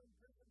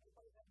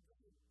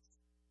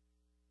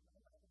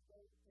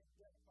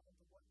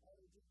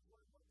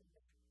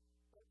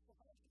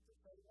suffice it to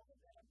say, one of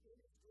them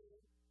is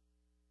really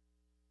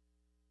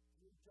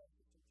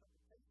Joseph's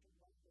interpretation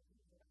was that he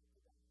would have to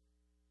die.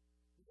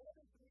 The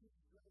other three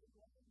is really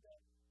one that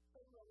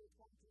Pharaoh is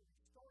going to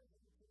restore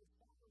him to his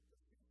former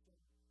position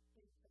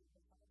in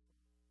Pharaoh's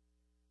household.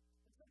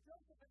 And so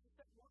Joseph had to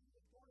say one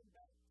was going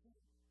back to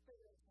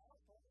Pharaoh's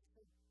household and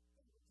said,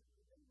 hey, would you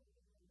remember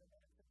me? And the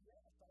man said,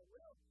 yes, I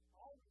will.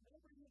 I'll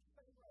remember you,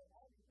 Pharaoh.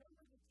 I'll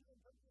remember that you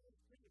interpreted this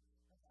dream,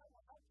 and I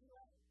will help you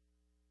out.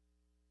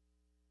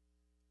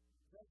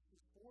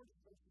 Genesis 40,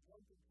 verses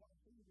 1 through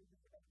 22, we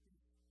read about these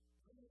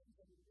dreams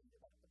and we read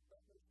about the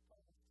brother's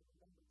promise to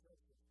remember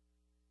Joseph.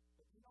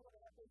 But you know what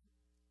happened?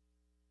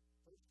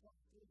 Verse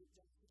 22 of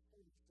Genesis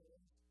 40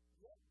 says,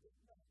 yet did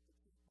not the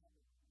chief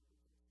father remember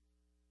Joseph.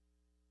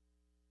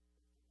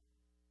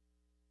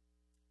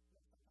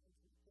 Now, sometimes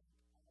we think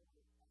our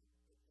advantage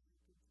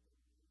is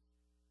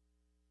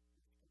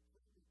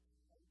completely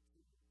tied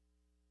to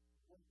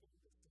working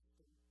the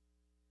system.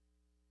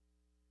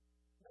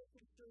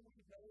 Making sure we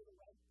know the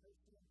right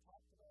person and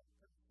talk to the right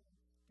person,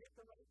 get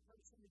the right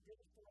person to give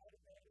us the right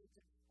advantage,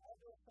 and I'll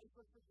do a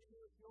favor for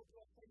you if you'll do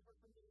a favor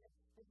for me.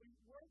 If we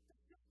work the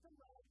system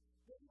right,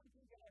 then we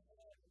can get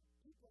ahead.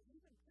 People,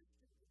 even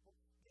Christian people,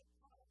 get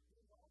caught up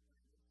in all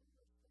kinds of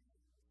foolish things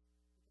because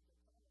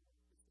they're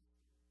trying to work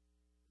the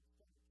system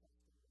instead of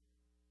trusting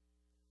God.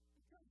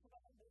 Because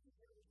God maybe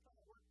here is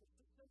trying to work the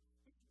system,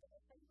 we can get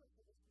a favor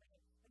for this man,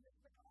 and it's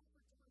been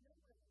offered to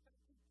remember him. In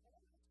fact, he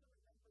told us to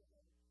remember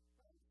him.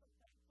 But I'm so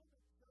thankful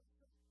that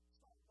Joseph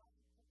saw God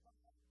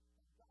provide,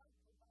 and God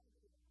provided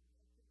him in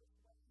a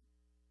miraculous way.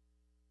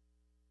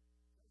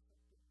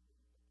 Joseph didn't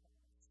need the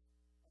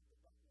promise of the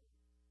butler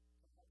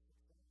to help his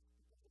friends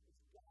because it was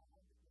God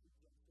that made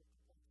Joseph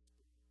the promise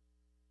to him.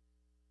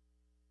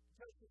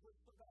 Joseph was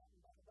forgotten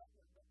by the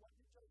butler, but what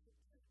did Joseph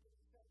do? He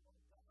said,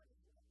 well, God is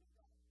what we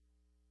got.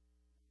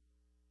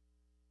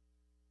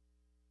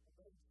 And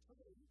those two,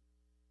 we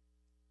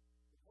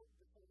hope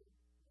that they make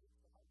the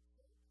right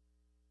choice.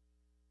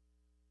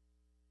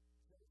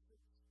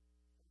 Joseph and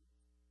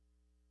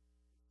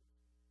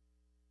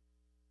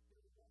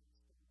very well still not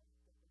the right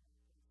person.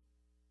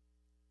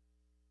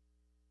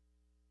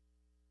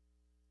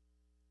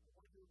 I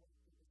wonder what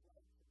it was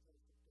like for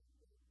Joseph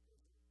during the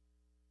prison.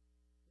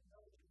 We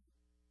know that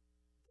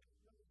he didn't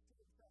really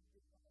see himself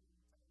behind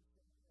in time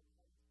for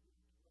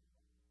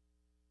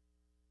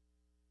him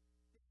and how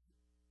he's doing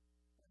to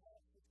run on.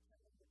 Perhaps it's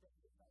kind of the day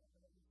of time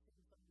when we've seen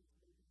some of these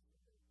movies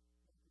where they make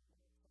it look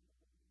some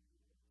of the movies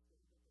and say that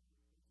they're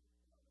in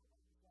prison.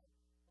 I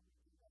don't know what it's like. I mean,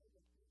 you know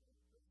that being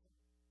in prison,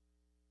 God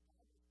is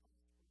prospering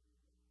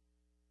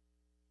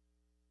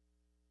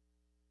you.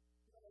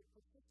 You know,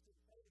 persistent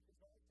faith is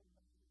also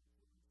not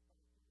influenced by fear.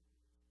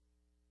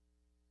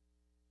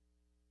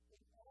 In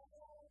all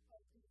of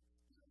the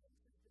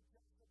experiences that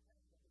Joseph had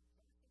of adversity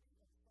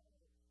and sorrow,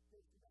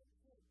 there's no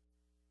hint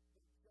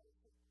that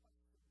Joseph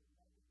questioned the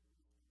love of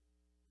wisdom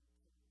and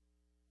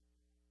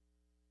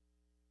care.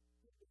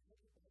 He'd been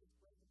hated by his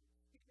brothers.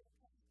 He'd been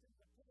cast in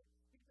the pit.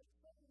 He'd been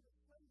thrown into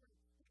slavery.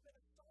 He'd been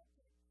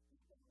assaulted.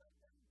 He'd been let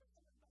down by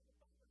the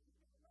butler. He'd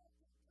been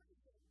locked in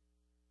prison.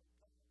 But God was still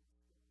with him.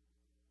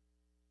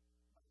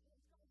 My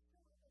friends, God is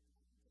still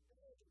with us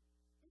today.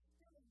 He's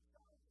still in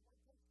charge of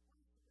what takes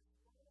place in this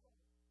world. There's a lot of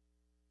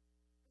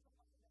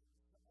anxiety in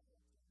the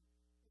collective community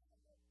right now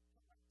because there's an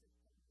election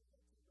this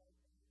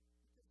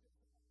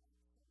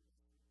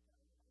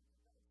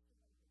week.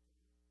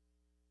 I don't know if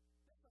that's familiar to you.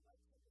 This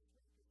election this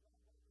week is not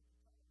going to be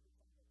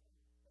probably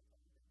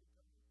something that's on the big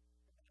coming,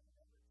 and that will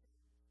never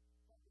change.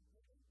 From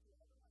beginning to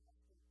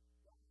everlasting,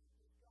 God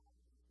is God.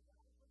 He's the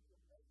Alpha, the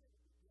Omega,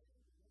 the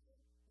beginning, the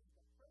end. He's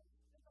the first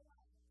and the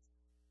last.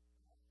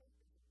 And I think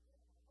it's a good one. I hope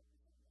it's a good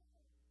one.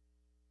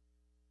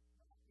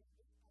 Not in this policy, that policy,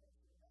 this kingdom,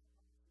 that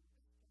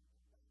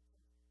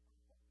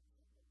kingdom. I'm hoping it's a good one.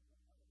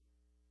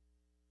 Sometimes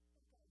it's not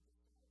a good one in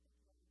the life.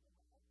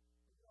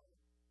 You know,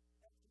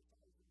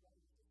 exercising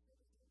right as a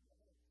citizen, you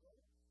know,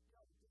 growth. You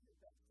know, do your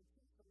best to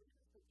keep the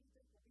leaders that you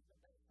think will be the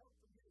best help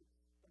for you.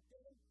 But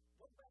then,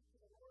 go back to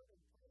the Lord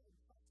and pray and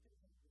trust in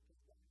Him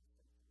because God is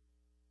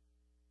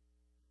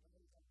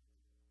faithful.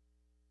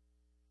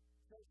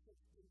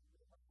 Joseph didn't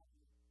rely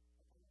upon the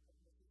goodness of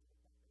God.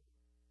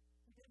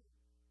 He didn't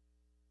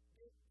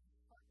get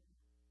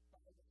disheartened by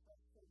the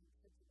frustrating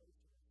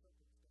situation and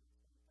circumstance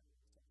that he found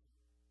himself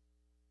in.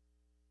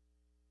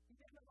 He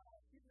didn't allow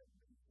human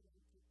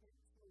reasoning to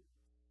influence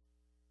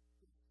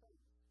his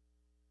faith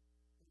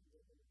in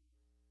living.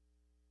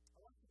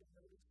 I want you to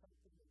notice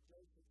something that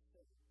Joseph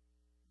said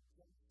in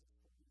Genesis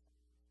 45.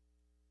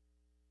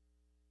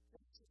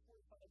 Genesis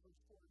 45,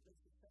 verse 4,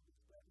 Joseph said, his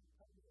brethren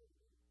come to him.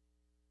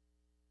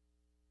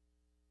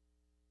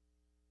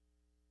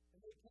 And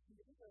they came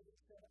to him and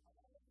said,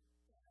 I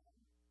am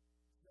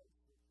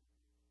Joseph.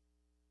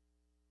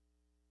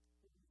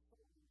 Who you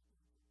sold in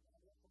Egypt,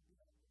 and what will be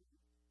done to you?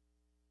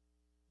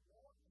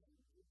 Your name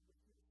is with your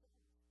sons.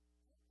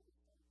 What will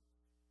you say?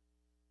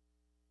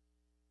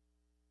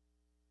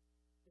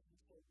 Then he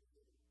said to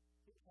him,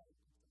 his heart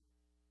is open.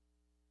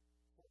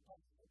 For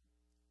God would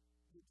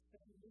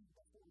send me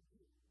before you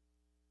to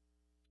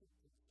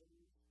protect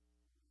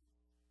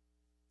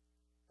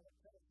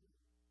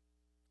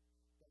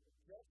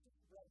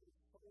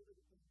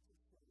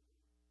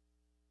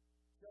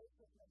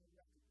Joseph never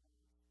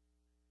recognized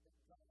that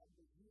God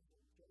was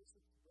using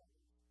Joseph's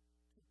brothers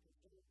to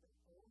preserve their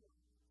own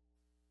lives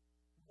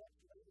much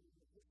later in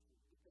the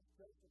history, because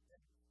Joseph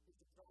then is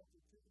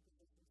exalted to the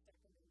position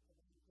second in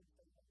command in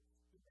Pharaoh.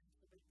 He makes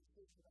the big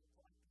decision of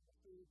planting the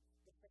food.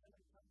 The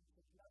famine comes,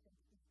 there's nothing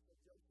to eat, so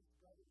Joseph's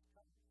brothers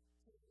come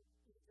to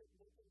Egypt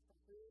looking for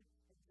food,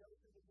 and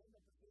Joseph is in the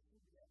position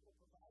to be able to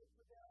provide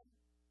for them.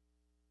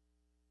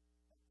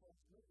 Of course,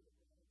 later, they're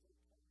going to take care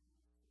of them.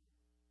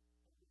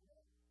 And we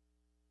know that all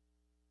the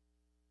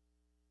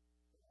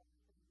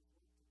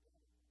things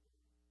work together to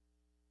them that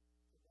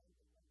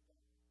love God,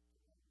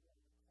 to them that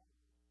are called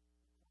according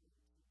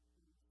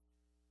to His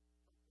purpose.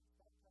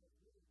 Sometimes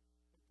we,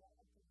 when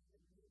God can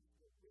even use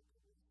the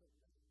wickedness of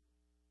man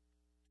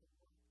to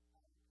work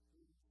out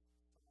His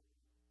sovereign plan.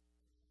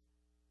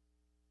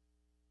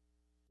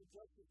 Did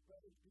Joseph's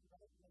brothers do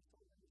right when they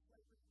sold into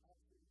slavery?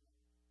 Absolutely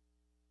not.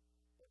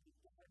 But did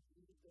God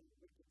use their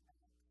wicked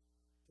acts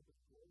to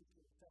disclose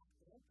Himself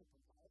and to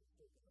provide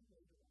for them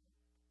later on?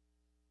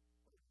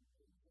 What is the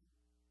reason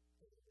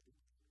for the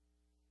reason?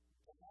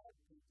 God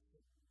keeps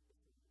His people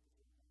from the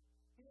beginning.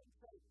 He didn't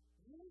say,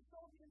 you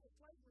sold me into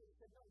slavery. He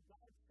said, no,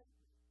 God sent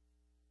me.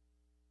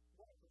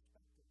 What a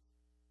perspective.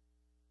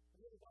 And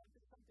when God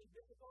did something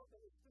difficult,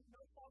 and it's through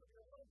no fault of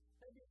your own,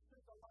 maybe it's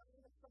through the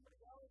lying of somebody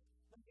else,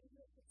 the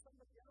meanness of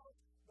somebody else,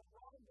 the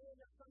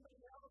wrongdoing of somebody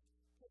else,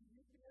 can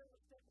you be able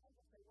to step back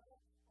and say, well,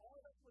 all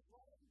of us was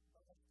wrong,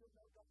 but I still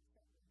know God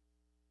sent me.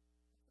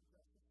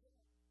 That's a precious thing.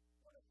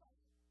 What a thought.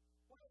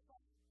 What a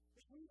thought.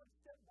 If we would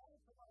step back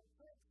from our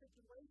current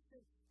situation,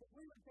 if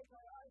we would take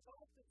our eyes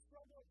off the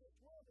struggle of this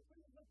world, if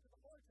we would look to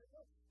the Lord and say,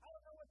 look, I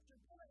don't know what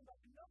you're doing, but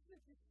I know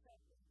that you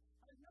sent me.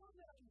 I know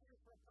that I'm here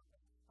for a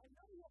purpose. I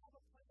know you have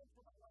a plan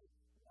for my life.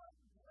 What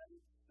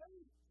great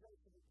faith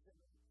Joseph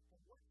exhibited,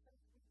 and what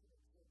faith we can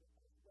exhibit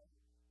as well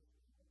if we can trust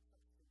in God.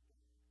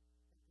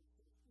 And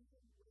to see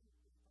even when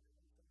we find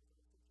ourselves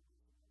in a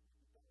situation that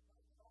we don't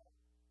like at all,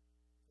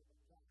 so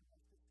that God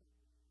has to take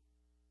us.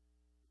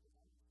 Because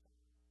I was telling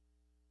you,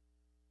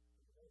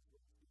 and the rest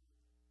will speak.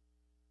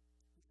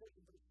 He says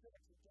in verse 6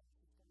 of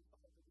Genesis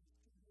 25 that these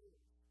 2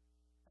 years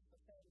as the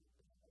family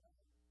in the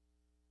land,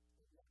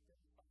 they left them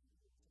 5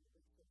 years, and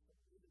they said that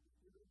they would be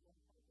given one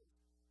harvest.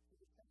 So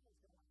the family's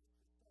going to last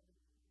for 7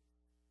 years.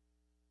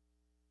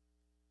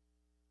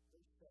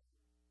 Verse 7.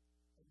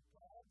 And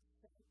God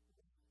sent me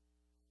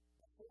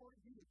before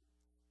you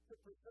to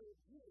preserve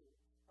you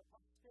a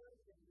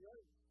posterity in the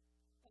earth,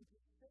 and to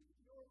save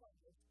your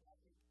lives by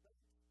a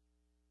great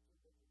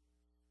deliverance.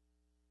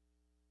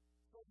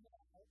 So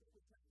now, it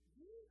was not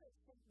you that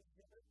sent me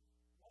hither,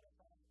 what if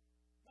I?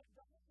 But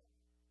God.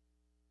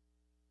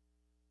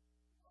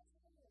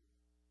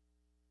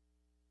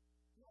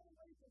 The only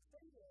way to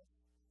say this,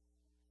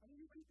 I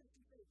mean, you read this,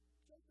 you say,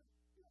 Joseph,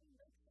 it doesn't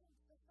make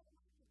sense. That's not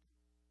logical.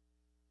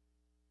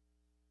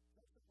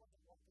 Joseph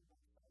wasn't walking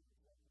by sight, he was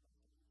walking by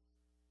faith.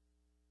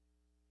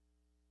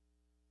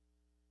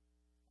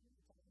 How many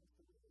times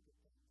do we look at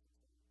things and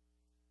say,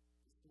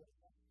 this is what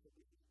it has to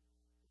be?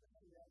 And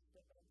then we ask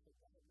step out and say,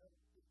 God, no,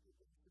 it needs to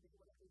be whatever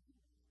you want it to be.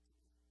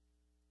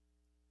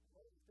 And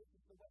what if this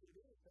is the way it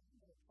is, then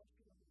I'm going to trust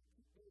you and I'm going to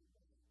keep doing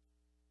that.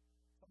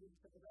 Some of you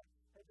say that,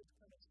 hey, this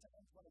kind of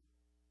sounds like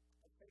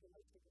a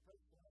fatalistic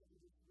approach to how we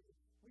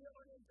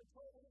are in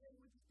control of anything,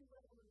 we just do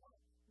whatever we want.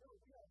 No,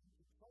 we are in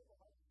control of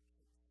our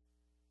actions.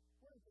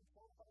 We're in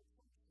control of our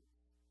choices.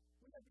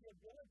 We have the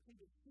ability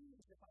to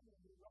choose if I'm going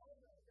to do wrong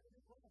or I'm going to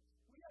do wrong.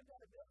 We have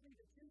that ability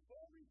to choose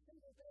every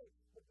single day.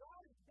 But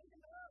God is big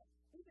enough.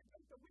 He can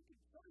take the wicked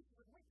choices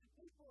of wicked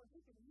people and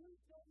He can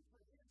use them for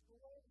His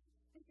glory.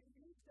 He can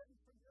use them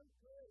for your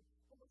good.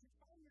 But when you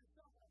find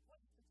yourself in a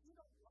place that you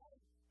don't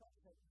like, God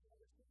says,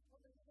 this is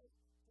what it is.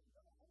 So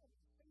no, I'm going to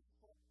be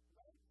faithful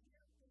right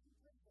here in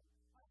prison.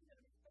 I'm going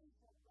to be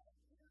faithful right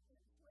here in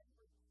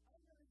slavery.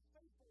 I'm going to be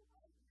faithful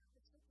right here in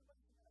the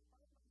situation that I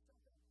find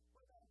myself in.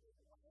 Whether I'm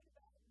being lied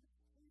about,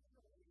 mistreated,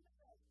 or anything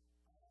else,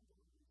 I'm going to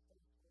be faithful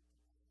to God.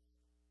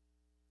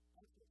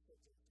 That's what it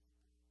says.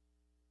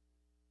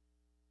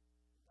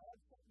 God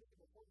sent me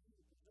before you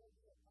to preserve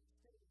you a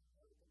posterity in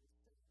the earth and to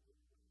save your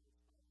lives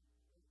by a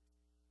great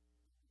deliverance.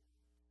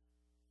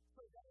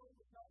 So that it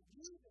was not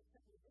you that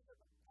sent me hither,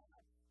 but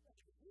God, and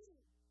you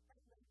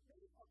has made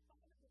me a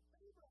father of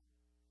favor.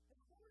 And the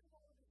Lord of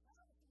all of His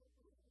house will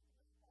prove it to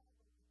His father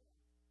of His house.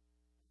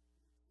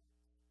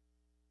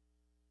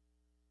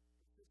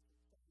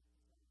 Persistent faith is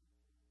not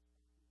equal to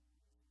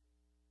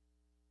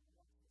expecting.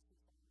 I want you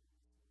to see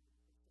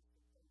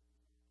something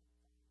in this story.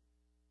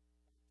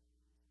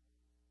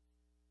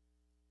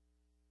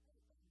 Persistent faith is not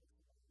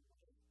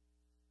compounded.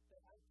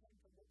 That I tend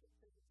to look at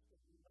things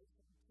in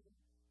relation to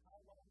how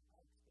long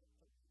I expect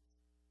to last.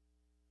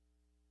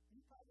 You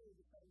probably are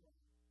the same way.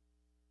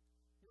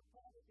 You're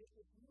probably,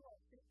 if you are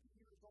 50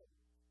 years old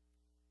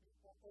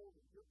or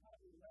older, you're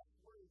probably less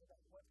worried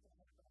about what's going to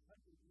happen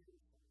 100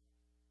 years from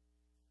now.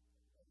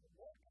 And you're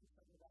more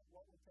concerned about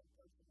what will take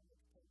place in the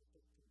next 10 to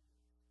 15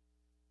 years.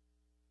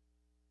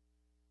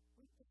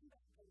 We tend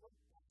to look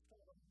back a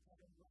long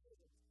time and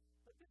realize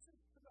But this is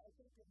true, I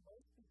think, in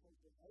most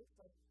people's lives,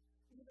 but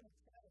even in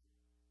fact,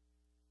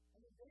 I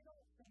mean, they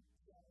don't think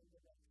beyond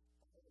the next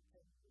 5 or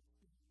 10 years.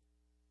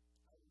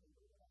 I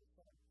remember when I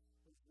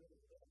was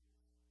really little.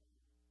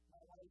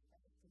 My wife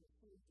asked me to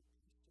food to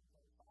Christian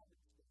on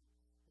Father's Day.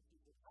 And she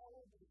said, how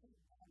old do you think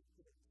God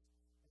is?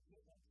 And he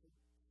answered,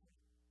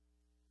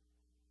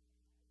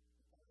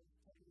 I was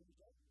 10 years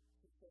old.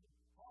 She said,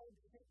 how old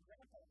do you think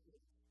Grandpa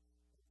is?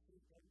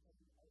 And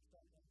our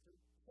son answered,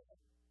 10.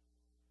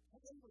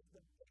 10 was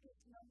the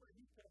biggest number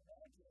he could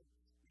imagine,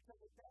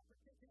 because at that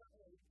particular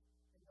age,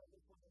 and I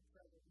was one of the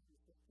brothers who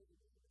was 15,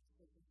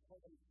 so he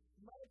told him,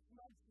 much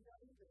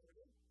younger,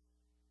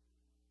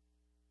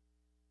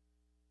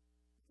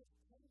 because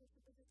 10 was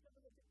the biggest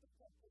number that he could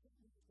imagine.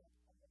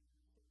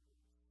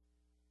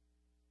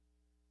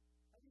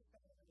 I just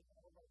found that in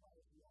all of our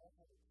lives, we all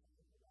have a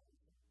time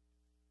horizon.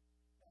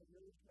 Now,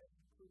 yours may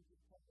include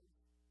your plans.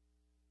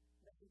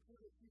 May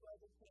include a few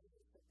other things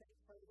that think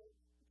further.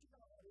 But you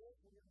know how it is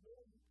when you're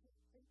little, you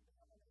can't think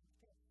beyond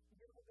it.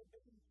 You're older,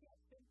 baby, you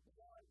can't think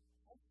beyond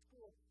high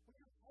school. When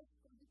you're in high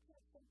school, you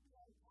can't think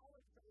beyond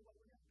college. So when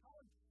you're in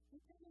college, you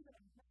can't even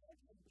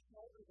imagine being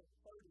older than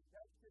 30.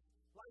 That's just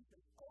life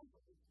is over.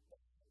 It's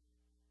over.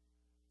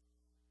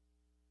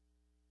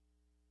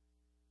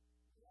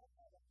 We all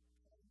have a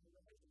time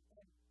horizon.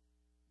 And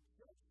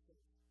Joseph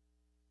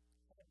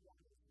had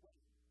one as well.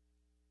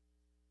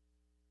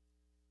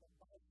 But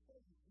by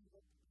faith, he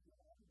looked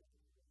beyond that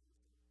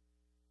horizon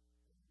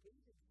and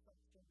gave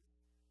instructions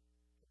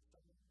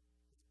concerning his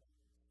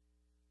plans.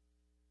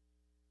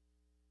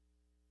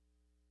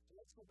 So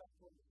let's go back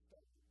to where we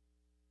started.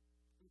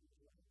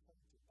 Hebrews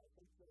 11:22. By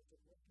faith,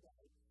 Joseph, when he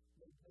died,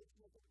 made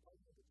mention of the part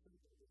of the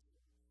truth of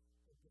Israel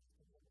and this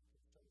commandment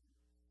concerning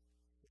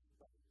his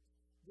plans.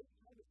 This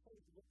kind of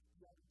faith looks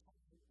beyond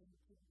time and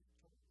into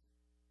eternity.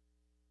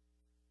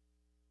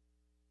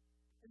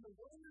 In the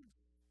words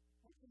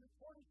which is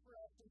important for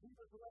us in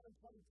Hebrews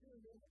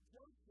 11:22, that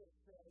Joseph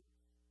said,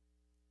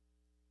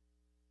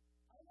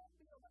 I won't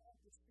be allowed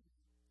to speak,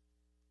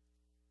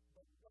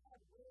 but God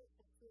will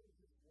fulfill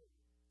his word.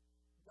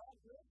 God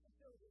will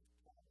fulfill his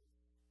promise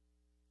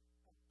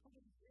of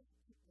putting his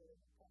people in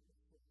the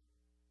promised land.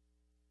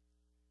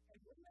 And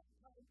when that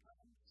time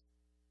comes,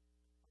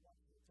 I want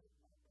you to take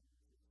my hand.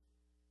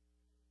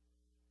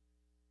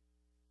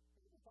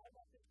 Have you thought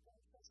about this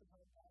process of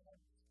how God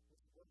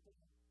was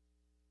working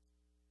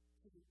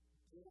to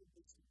build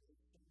this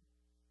nation,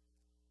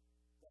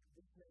 that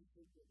this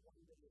nation would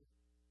one day,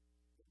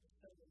 the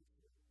descendants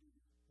would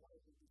be one of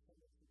the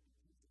descendants of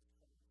Jesus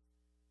Christ?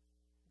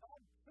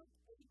 God took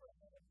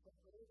Abraham from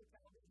below the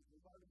foundation.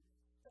 We've already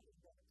studied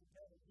that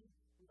today.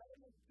 He led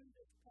him to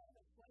this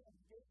promised land.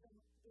 He gave him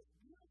this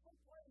beautiful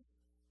place,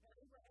 and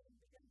Abraham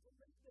began to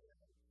live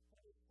there,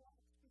 and his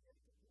flocks began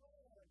to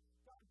grow, and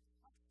God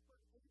prospered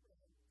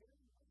Abraham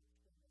very much in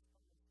this promised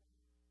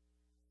land.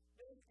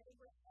 Then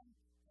Abraham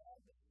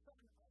had the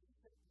son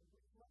Isaac, which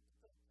reflects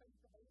the faith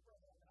of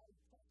Abraham, how he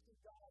trusted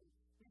God,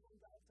 even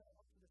God said,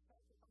 up to the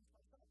sacrifice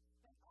myself.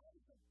 And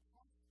Isaac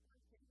prospered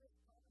in this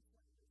promised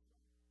land as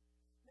well.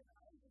 Then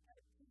Isaac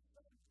had 2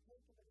 sons,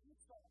 Jacob and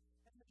Esau,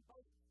 and they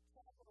both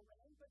traveled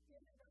around, but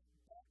ended up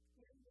back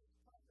in this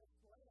promised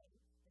land,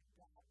 and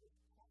God was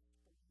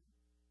prospering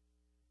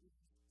these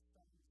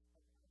sons of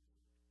Isaac.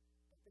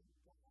 But then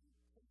God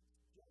takes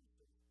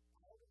Joseph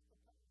out of the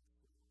promised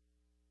land.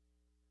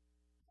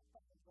 I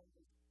thought it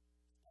was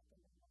stuck in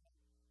my mind.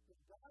 If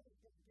God is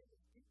going to give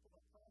his people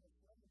a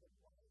promised land, then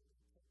why would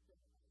he take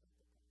them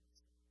out of the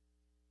promised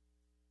land?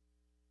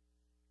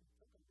 He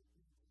took them to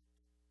Egypt.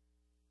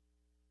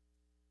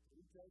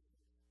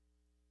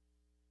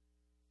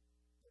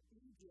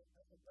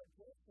 Joseph. But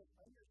Joseph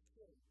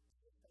understood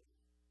that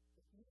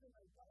even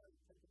though God had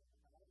taken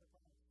him out of the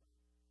promised land,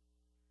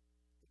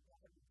 that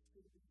God would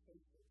still be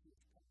faithful to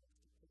his promise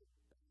to put it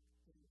back in the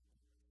promised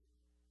land.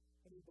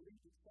 And he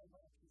believed it so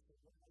much, he said,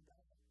 when I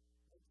die,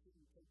 make sure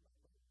you take my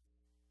bones.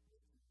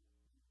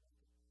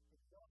 And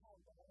you know how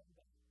long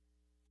that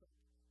took?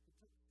 It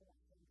took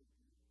 400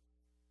 years.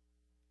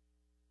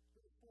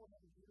 It was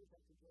 400 years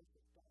after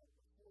Joseph died,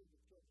 before the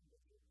children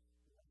of Israel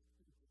left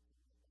Egypt and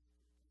went back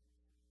to the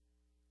promised land.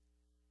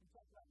 We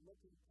talk about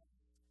looking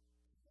past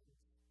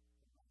times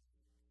and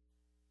milestones.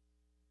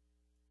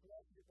 We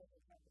also get what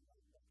has happened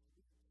right next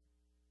week.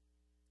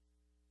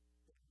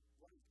 But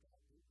what does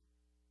God do?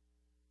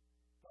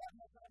 God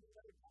has not been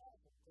very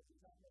powerful because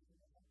he's not making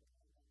it happen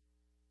right now.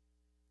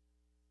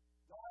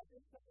 God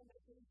is saying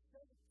that things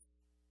change.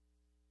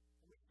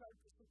 And we start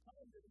to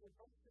succumb to the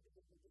adversity of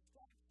the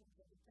distractions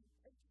and the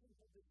temptations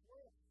of this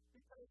world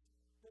because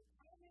the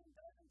timing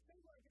doesn't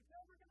seem like it's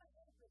ever going to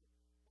happen.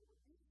 But when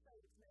you say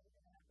it's never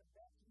going to happen,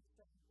 that's you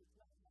saying it's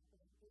not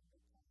happening in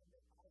the time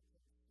that I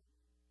can see.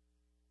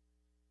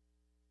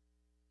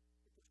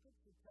 But the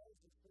scripture tells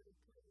us very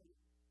clearly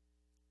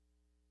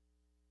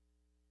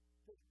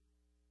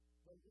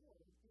that the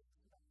Lord is not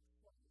slow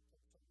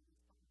concerning his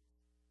promise.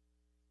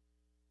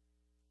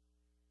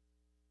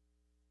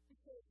 He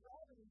says,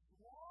 God is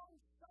long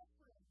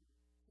suffering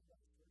to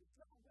us. He's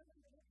not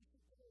willing to let you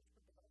perish,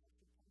 but that others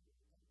should come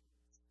to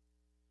repentance.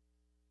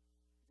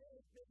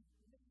 there's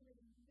been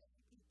many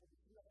people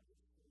throughout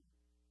history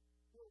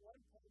who at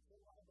one point were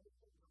liable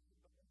to God,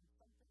 but then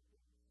something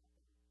different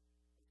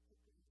happened and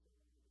took them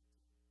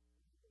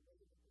to the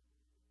way of the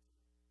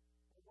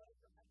or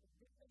whatever happened,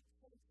 did make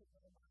sense in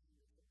their mind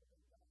that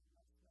God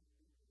must not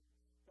be here.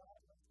 God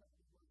must not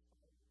be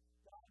glorified.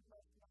 God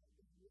must not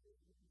be here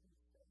when he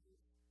says he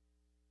is.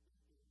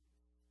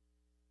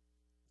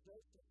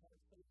 Joseph had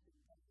faith in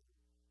God,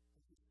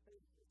 and his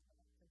faith was not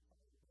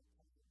confined by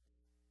confidence.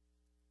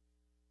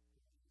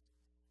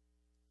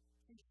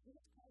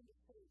 This kind of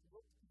faith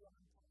looks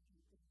beyond time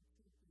and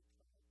into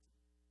eternity.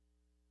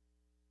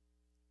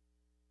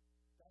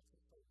 That's a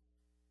faith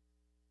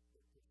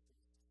that persists.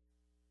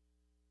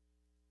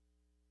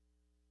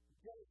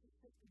 Genesis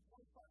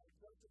 50:25,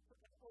 Joseph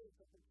took an oath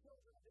of the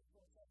children of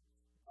Israel, saying,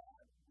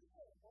 God will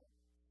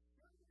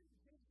surely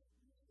visit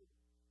you,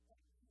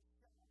 and you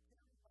shall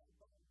carry my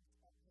bones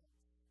at once.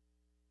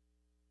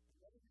 And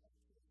they had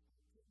killed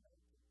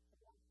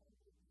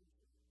 400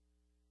 years,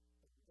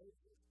 and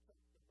Moses took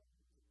the bones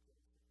of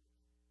Joseph.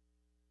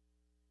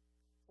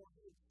 For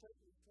he had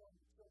certainly formed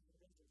the children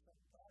of Israel,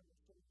 saying, God will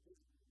surely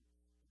visit you,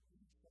 and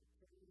you shall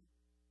carry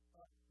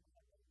up my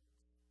bones.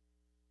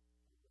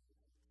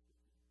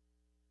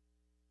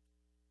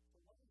 So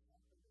what has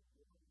happened in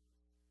your life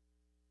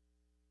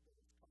that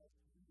has caused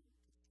you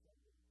to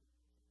struggle with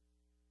anything?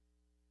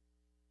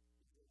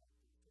 Is it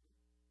activity?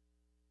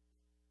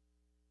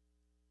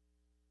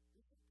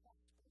 Is it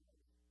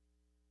prosperity?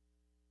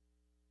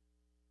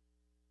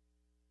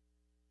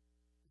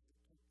 Is it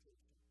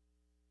temptation?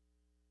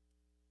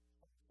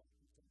 False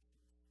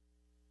accusations?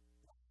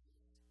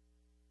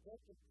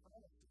 Broken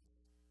promises?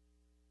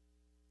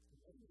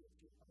 Maybe it's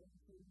your own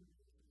feelings.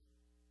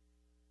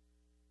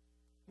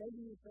 Maybe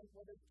you think,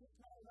 well, there's just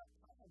not enough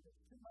time. There's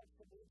too much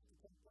for this to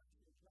take place.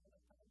 There's not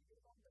enough time to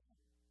get on that.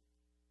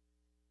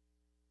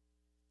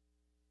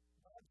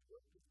 God's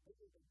work is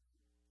bigger than you,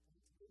 and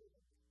it's bigger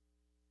than you.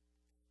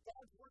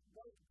 God's work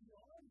goes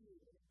beyond you,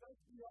 and it goes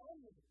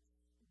beyond you.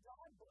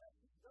 God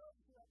blesses those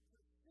who have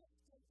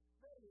persistent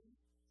faith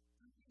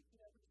through each and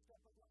every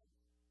step of life.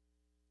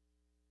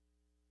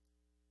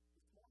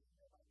 This morning,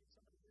 there might be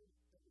somebody here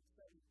that would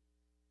say,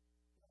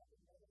 well, I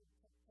didn't know there was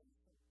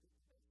temptation to test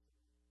me.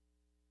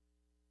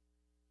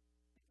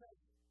 Because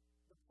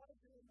the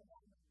pleasure in the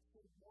moment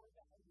seems more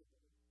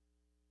valuable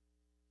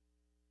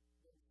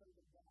than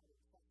serving God and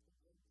trusting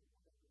Him to whatever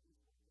He's working on.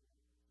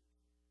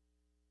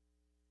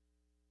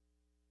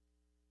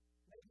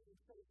 Maybe you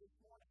say this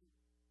morning,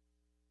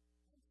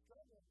 I'm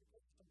struggling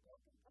because of some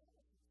broken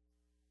promises.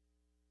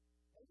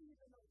 Maybe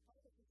even those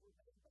promises were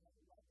made by a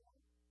loved one,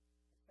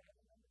 a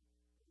family member,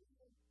 or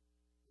even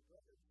a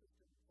brother or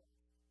sister in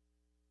Christ.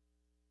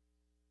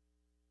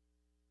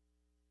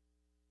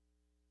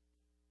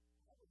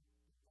 I would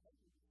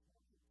invite you this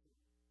morning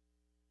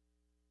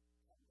to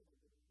come to the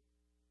Lord.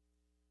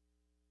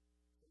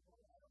 Say,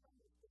 Lord, I don't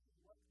understand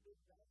what's been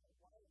done or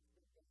why it's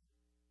been done,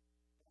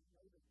 but I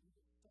know that you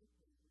have sent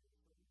me here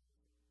for me.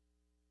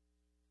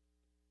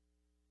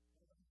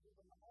 And I'm going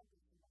to allow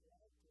this in my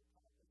life to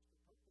accomplish the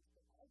purpose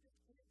that I just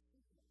can't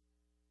see it.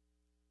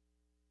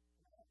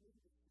 And I need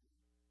to see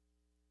it.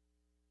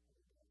 I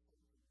need to have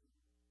faith in you.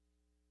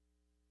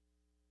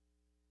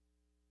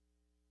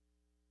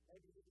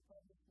 Maybe you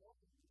come this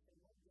morning and you say,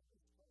 Lord, get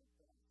this faith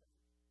that I'm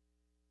saying.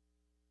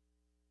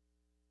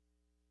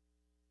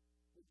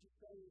 Would you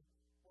say,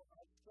 well,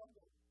 I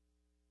struggled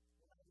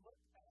when I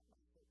looked at my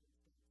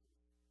circumstances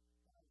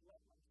and I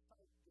let my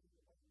sight get in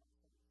the way of my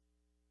faith?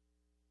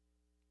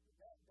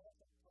 But that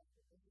doesn't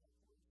profit any of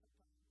us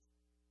sometimes.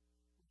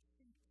 We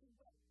see too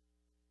well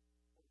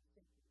what we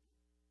think we do.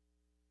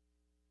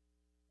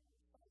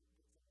 And our sight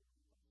gets in the way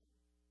of our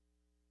faith.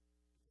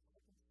 Because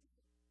I can see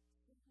it.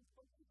 See who's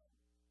supposed to.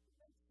 It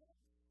makes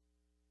sense.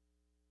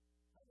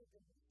 Other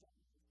than the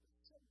challenges that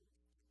show us.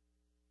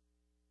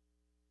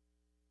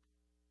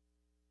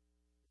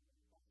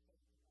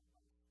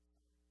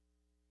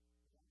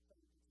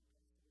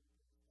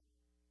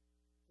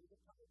 There's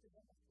a power to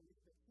them to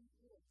believe that He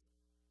is the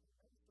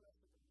great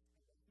blessing and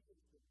that He is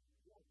the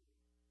Lord of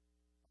them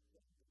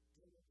that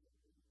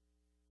diligently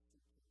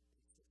seek Him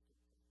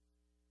persistently.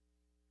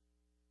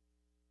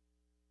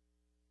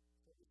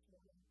 So this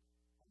morning,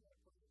 I'm going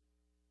to pray.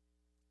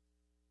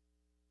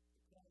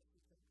 The Christ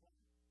has been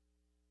coming.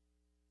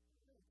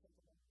 I'm going to take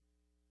a moment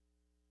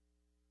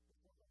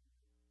before I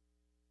pray.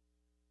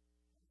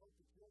 I hope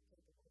that you'll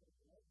take a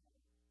moment right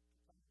now to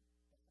come and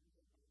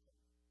get my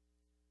faith.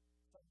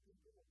 Some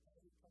people will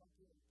probably come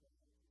to and pray.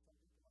 Some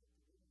people like to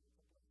do it.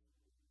 Some people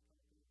come to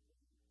and pray.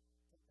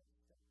 Take that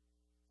step.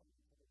 Some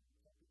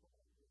people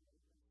like to do it.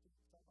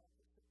 Some like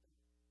to sit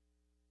down.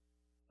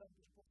 Some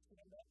people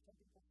stand up. Some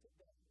people sit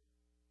down.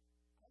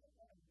 I don't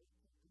want to make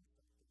you do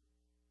something.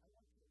 I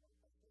want you to let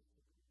my faith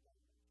to do what I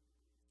want you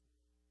to do.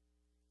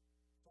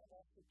 So I'll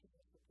ask you to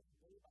discipline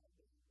day by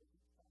day as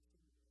you fasting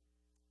with me.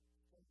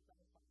 Stay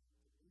by fire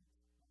to reach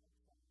my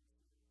promise.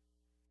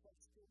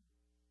 Trust Him.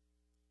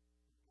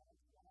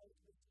 God's life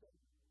is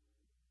safe.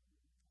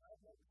 I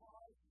have no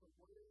cause for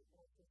worry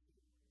or fear.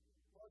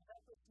 Lord,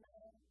 help us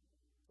now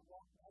to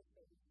walk by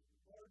faith.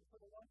 Lord, for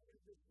the one who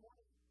is this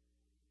morning,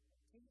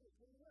 can you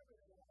live in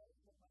a life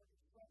that might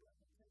be struggling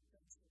with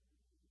temptation?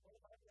 What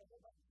about the other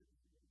bunches?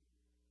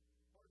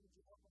 Lord, would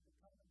you help them to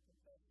come and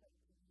confess that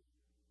to you?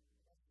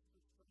 That's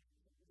the strength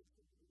that we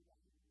just do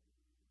that.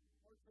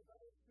 Lord, for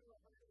those who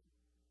are hurting,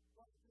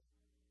 Lord,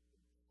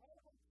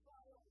 incredible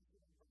trials in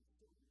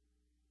adversity.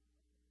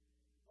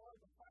 Lord,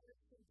 the fire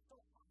seems so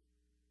hot.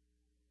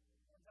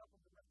 Lord, help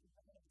them to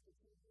recognize that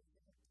you are going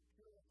to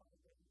purify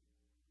them,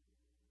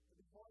 to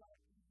be more like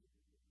you.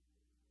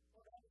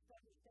 Lord, I just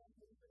understand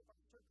that even if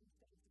our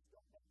circumstances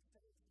don't make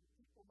sense,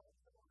 people might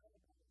say, well,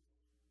 about us.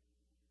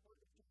 Lord,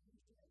 that you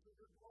use them for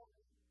your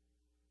glory.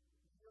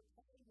 Your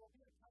plan will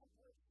be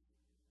accomplished.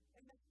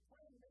 And that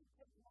plan may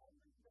take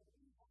longer than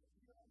we have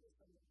here on this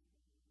earth,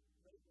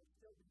 but it will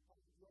still be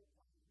part of your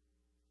plan.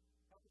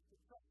 Help us to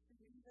trust you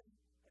even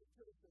as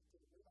Joseph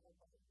did in our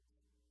lives,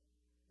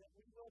 that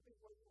we will be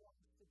where you want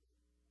us to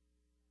be.